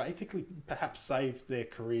recognition and basically perhaps saved their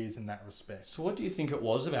careers in that respect. So what do you think it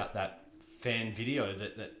was about that fan video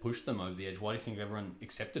that pushed them over the edge? Why do you think everyone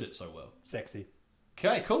accepted it so well? Sexy.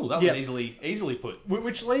 Okay, cool. That was easily put.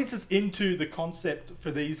 Which leads us into the concept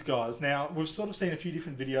for these guys. Now, we've sort of seen a few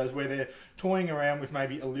different videos where they're toying around with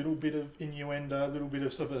maybe a little bit of innuendo, a little bit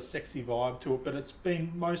of sort of a sexy vibe to it, but it's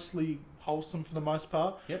been mostly wholesome for the most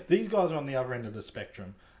part. Yep. These guys are on the other end of the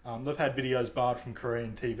spectrum. They've had videos barred from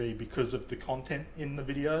Korean TV because of the content in the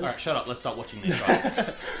videos. All right, shut up. Let's start watching these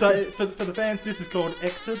guys. So for the fans, this is called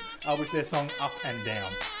Exit with their song Up and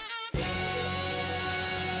Down.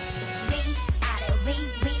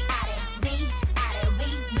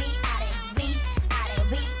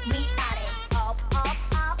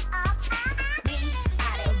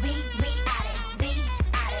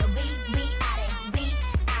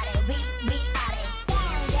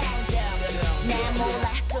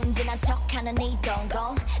 순진한 척하는 이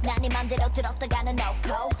동공 난 네 맘대로 들었다가는 no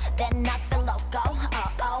go then not the logo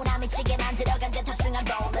나 미치게 만들어간 듯 탑승한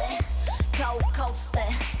rolling cold coaster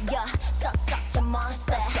yeah such a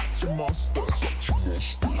monster hey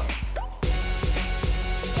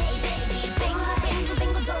baby 빙글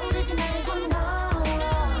빙글 돌리지 말고 no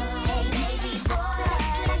hey baby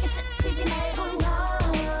아슬아슬하게 스치지 말고 no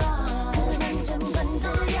그만 좀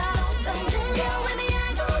건드려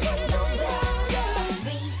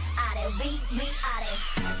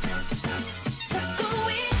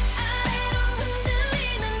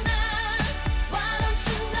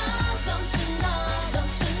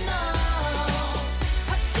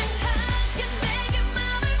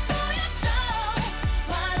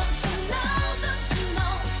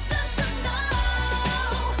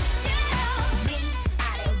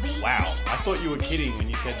I thought you were kidding when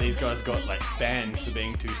you said these guys got like banned for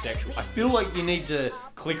being too sexual. I feel like you need to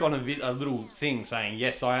click on a little thing saying,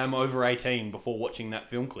 yes, I am over 18 before watching that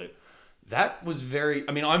film clip. That was very,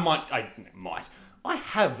 I mean, I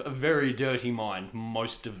have a very dirty mind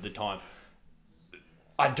most of the time.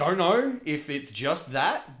 I don't know if it's just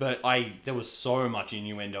that, but there was so much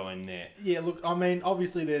innuendo in there. Yeah, look, I mean,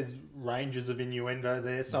 obviously there's ranges of innuendo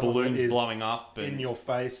there. Some balloons of it is blowing up. in your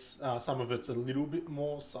face. Some of it's a little bit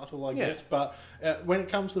more subtle, I Yeah. guess. But when it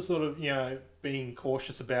comes to sort of, being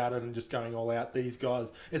cautious about it and just going all out, these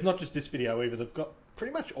guys, it's not just this video either. They've got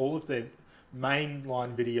pretty much all of their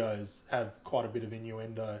mainline videos have quite a bit of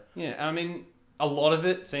innuendo. Yeah, I mean, a lot of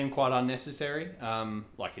it seemed quite unnecessary.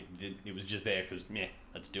 It was just there because,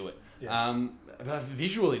 let's do it. Yeah. But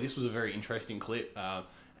visually, this was a very interesting clip,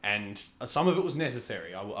 and some of it was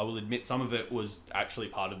necessary. I will admit some of it was actually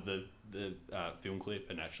part of the film clip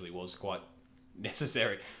and actually was quite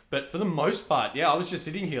necessary. But for the most part, I was just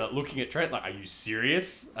sitting here looking at Trent like, are you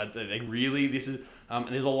serious? Are they really? This is and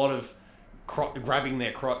there's a lot of grabbing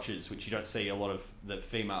their crotches, which you don't see a lot of the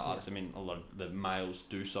female artists. I mean, a lot of the males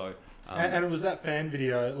do so. And it was that fan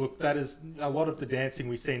video. Look, that is a lot of the dancing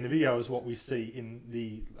we see in the video is what we see in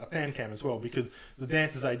the fan cam as well, because the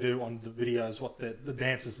dances they do on the video is what the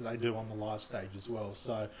dances they do on the live stage as well.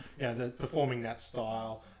 So, they're performing that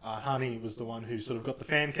style. Honey was the one who sort of got the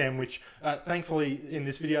fan cam, which thankfully in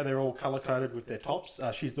this video they're all color coded with their tops.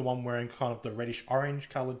 She's the one wearing kind of the reddish orange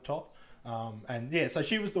colored top. So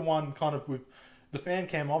she was the one kind of with the fan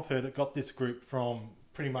cam of her that got this group from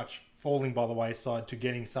pretty much falling by the wayside to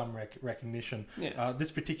getting some recognition. Yeah.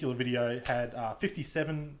 This particular video had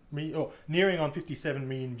 57 million, or nearing on 57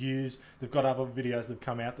 million views. They've got other videos that have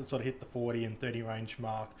come out that sort of hit the 40 and 30 range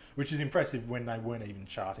mark, which is impressive when they weren't even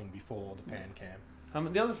charting before the fan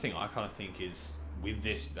cam. The other thing I kind of think is with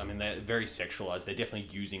this, I mean, they're very sexualized. They're definitely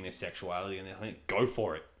using their sexuality, and they're like, go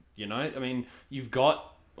for it. I mean, you've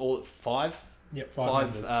got all five. Yep,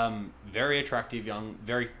 five very attractive, young,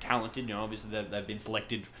 very talented. Obviously they've been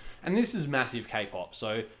selected, and this is massive K-pop.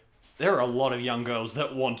 So there are a lot of young girls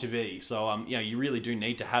that want to be. So you really do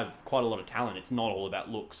need to have quite a lot of talent. It's not all about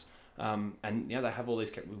looks. And they have all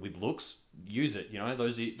these with looks. Use it.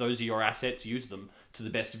 Those are your assets. Use them to the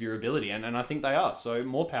best of your ability, and I think they are. So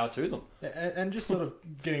more power to them. And just sort of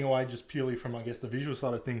getting away just purely from, I guess, the visual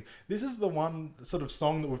side of things, this is the one sort of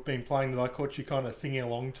song that we've been playing that I caught you kind of singing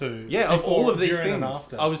along to. Yeah, of all of these during,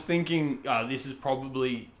 things, I was thinking this is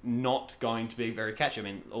probably not going to be very catchy. I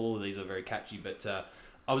mean, all of these are very catchy, but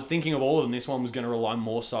I was thinking of all of them. This one was going to rely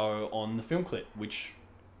more so on the film clip, which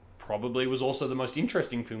probably was also the most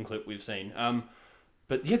interesting film clip we've seen.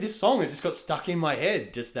 But yeah, this song, it just got stuck in my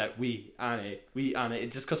head. Just that we are it.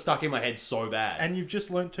 It just got stuck in my head so bad. And you've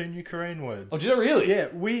just learnt 2 new Korean words. Oh, did I really? Yeah,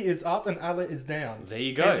 we is up and ale is down. There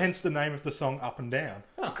you go. And hence the name of the song, Up and Down.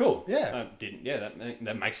 Oh, cool. Yeah.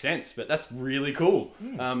 That makes sense, but that's really cool.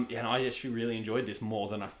 And I actually really enjoyed this more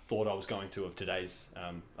than I thought I was going to of today's.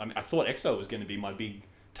 I thought EXO was going to be my big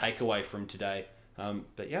takeaway from today.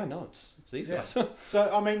 But yeah, no, it's these guys. So,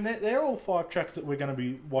 I mean, they're all 5 tracks that we're going to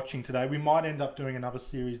be watching today. We might end up doing another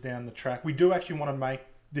series down the track. We do actually want to make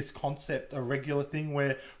this concept a regular thing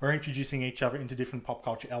where we're introducing each other into different pop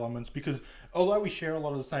culture elements, because although we share a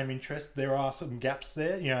lot of the same interests, there are some gaps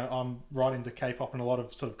there. I'm right into K-pop and a lot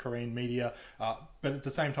of sort of Korean media, but at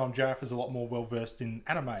the same time, Jareth is a lot more well-versed in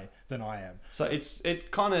anime than I am. So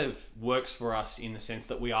it kind of works for us in the sense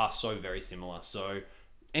that we are so very similar. So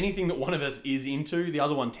anything that one of us is into, the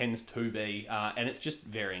other one tends to be, and it's just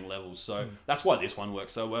varying levels. So that's why this one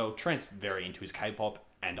works so well. Trent's very into his K-pop,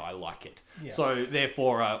 and I like it. Yeah. So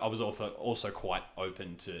therefore, I was also quite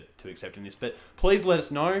open to accepting this. But please let us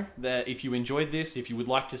know that if you enjoyed this, if you would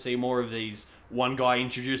like to see more of these, one guy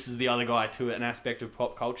introduces the other guy to an aspect of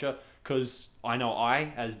pop culture, because I know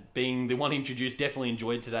as being the one introduced, definitely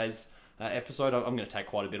enjoyed today's episode. I'm going to take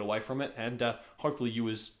quite a bit away from it, and hopefully you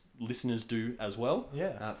as listeners do as well.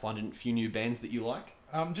 Yeah. Find a few new bands that you like.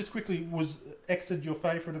 Just quickly, was EXID your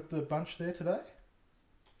favourite of the bunch there today?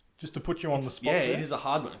 Just to put you on the spot. Yeah, there. It is a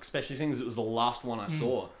hard one, especially since it was the last one I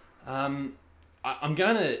saw. I'm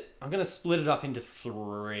gonna split it up into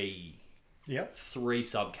 3. Yep. 3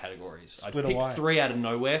 subcategories. I Split picked away. 3 out of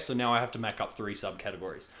nowhere, so now I have to make up 3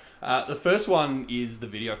 subcategories. The first one is the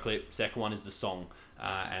video clip. Second one is the song.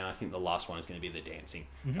 And I think the last one is going to be the dancing.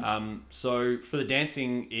 So for the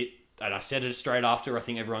dancing, and I said it straight after, I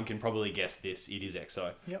think everyone can probably guess this. It is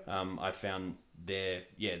EXO. Yep. I found their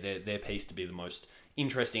piece to be the most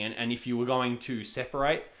interesting. And if you were going to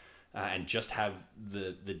separate and just have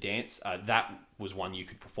the dance, that was one you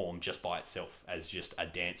could perform just by itself as just a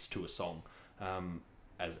dance to a song,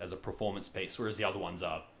 as a performance piece, whereas the other ones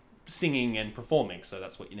are singing and performing. So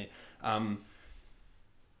that's what you need.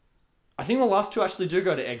 I think the last 2 actually do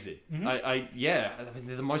go to EXID. I mean,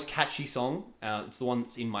 they're the most catchy song. It's the one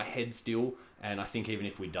that's in my head still, and I think even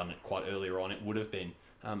if we'd done it quite earlier on, it would have been.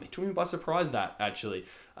 It took me by surprise, that, actually.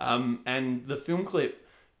 And the film clip,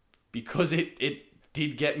 because it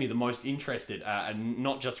did get me the most interested, and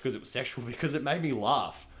not just because it was sexual, because it made me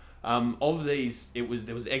laugh. Of these, there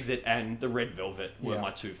was EXID and the Red Velvet were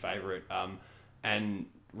my 2 favourite. And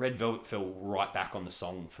Red Velvet fell right back on the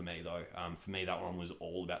song for me, though. For me, that one was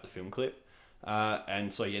all about the film clip.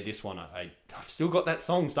 And so, yeah, this one, I've still got that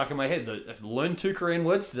song stuck in my head. I learned 2 Korean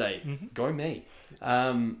words today. Go me.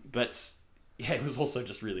 But yeah, it was also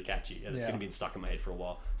just really catchy, and it's going to be stuck in my head for a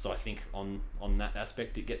while. So I think on that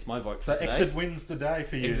aspect, it gets my vote for today. So EXID wins today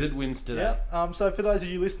for you. EXID wins today. Yeah. So for those of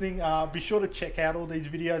you listening, be sure to check out all these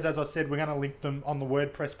videos. As I said, we're going to link them on the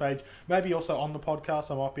WordPress page. Maybe also on the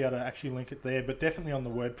podcast. I might be able to actually link it there. But definitely on the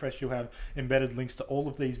WordPress, you'll have embedded links to all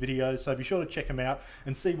of these videos. So be sure to check them out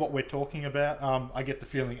and see what we're talking about. I get the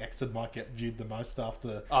feeling EXID might get viewed the most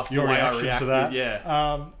after your reaction to that.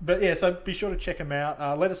 Yeah. But yeah, so be sure to check them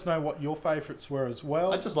out. Let us know what your favourites were as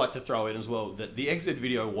well. I'd just like to throw in as well that the EXID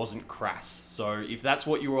video wasn't crass. So if that's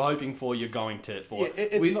what you were hoping for, you're going to for it.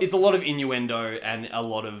 It's a lot of innuendo and a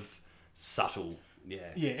lot of subtle. Yeah.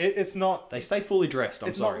 Yeah, it's not. They stay fully dressed.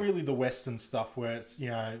 It's not really the Western stuff where it's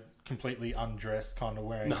completely undressed, kind of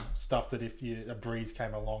wearing stuff that if a breeze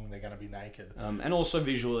came along, they're going to be naked. And also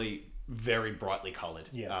visually very brightly coloured.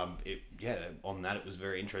 Yeah. On that it was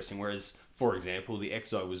very interesting. Whereas, for example, the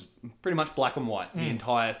EXO was pretty much black and white. The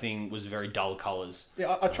entire thing was very dull colours.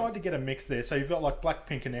 Yeah, I tried to get a mix there. So you've got like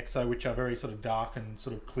Blackpink and EXO, which are very sort of dark and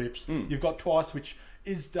sort of clips. You've got Twice, which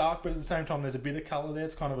is dark, but at the same time there's a bit of colour there.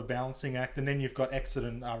 It's kind of a balancing act. And then you've got EXID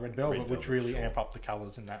and Red Velvet, which really amp up the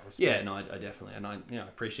colours in that respect. Yeah, no, I definitely, and I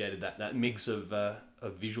appreciated that mix of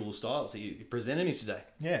visual styles that you presented me today.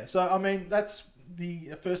 Yeah, so I mean that's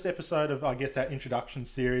the first episode of, I guess, our introduction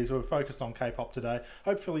series. We're focused on K-pop today.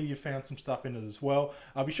 Hopefully you found some stuff in it as well.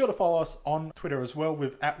 Be sure to follow us on Twitter as well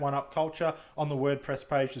with @OneUpCulture. On the WordPress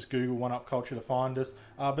page, just Google One Up Culture to find us.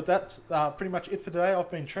 But that's pretty much it for today.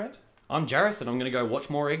 I've been Trent. I'm Jareth, and I'm going to go watch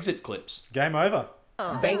more exit clips. Game over.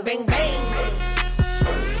 Bang, bang, bang.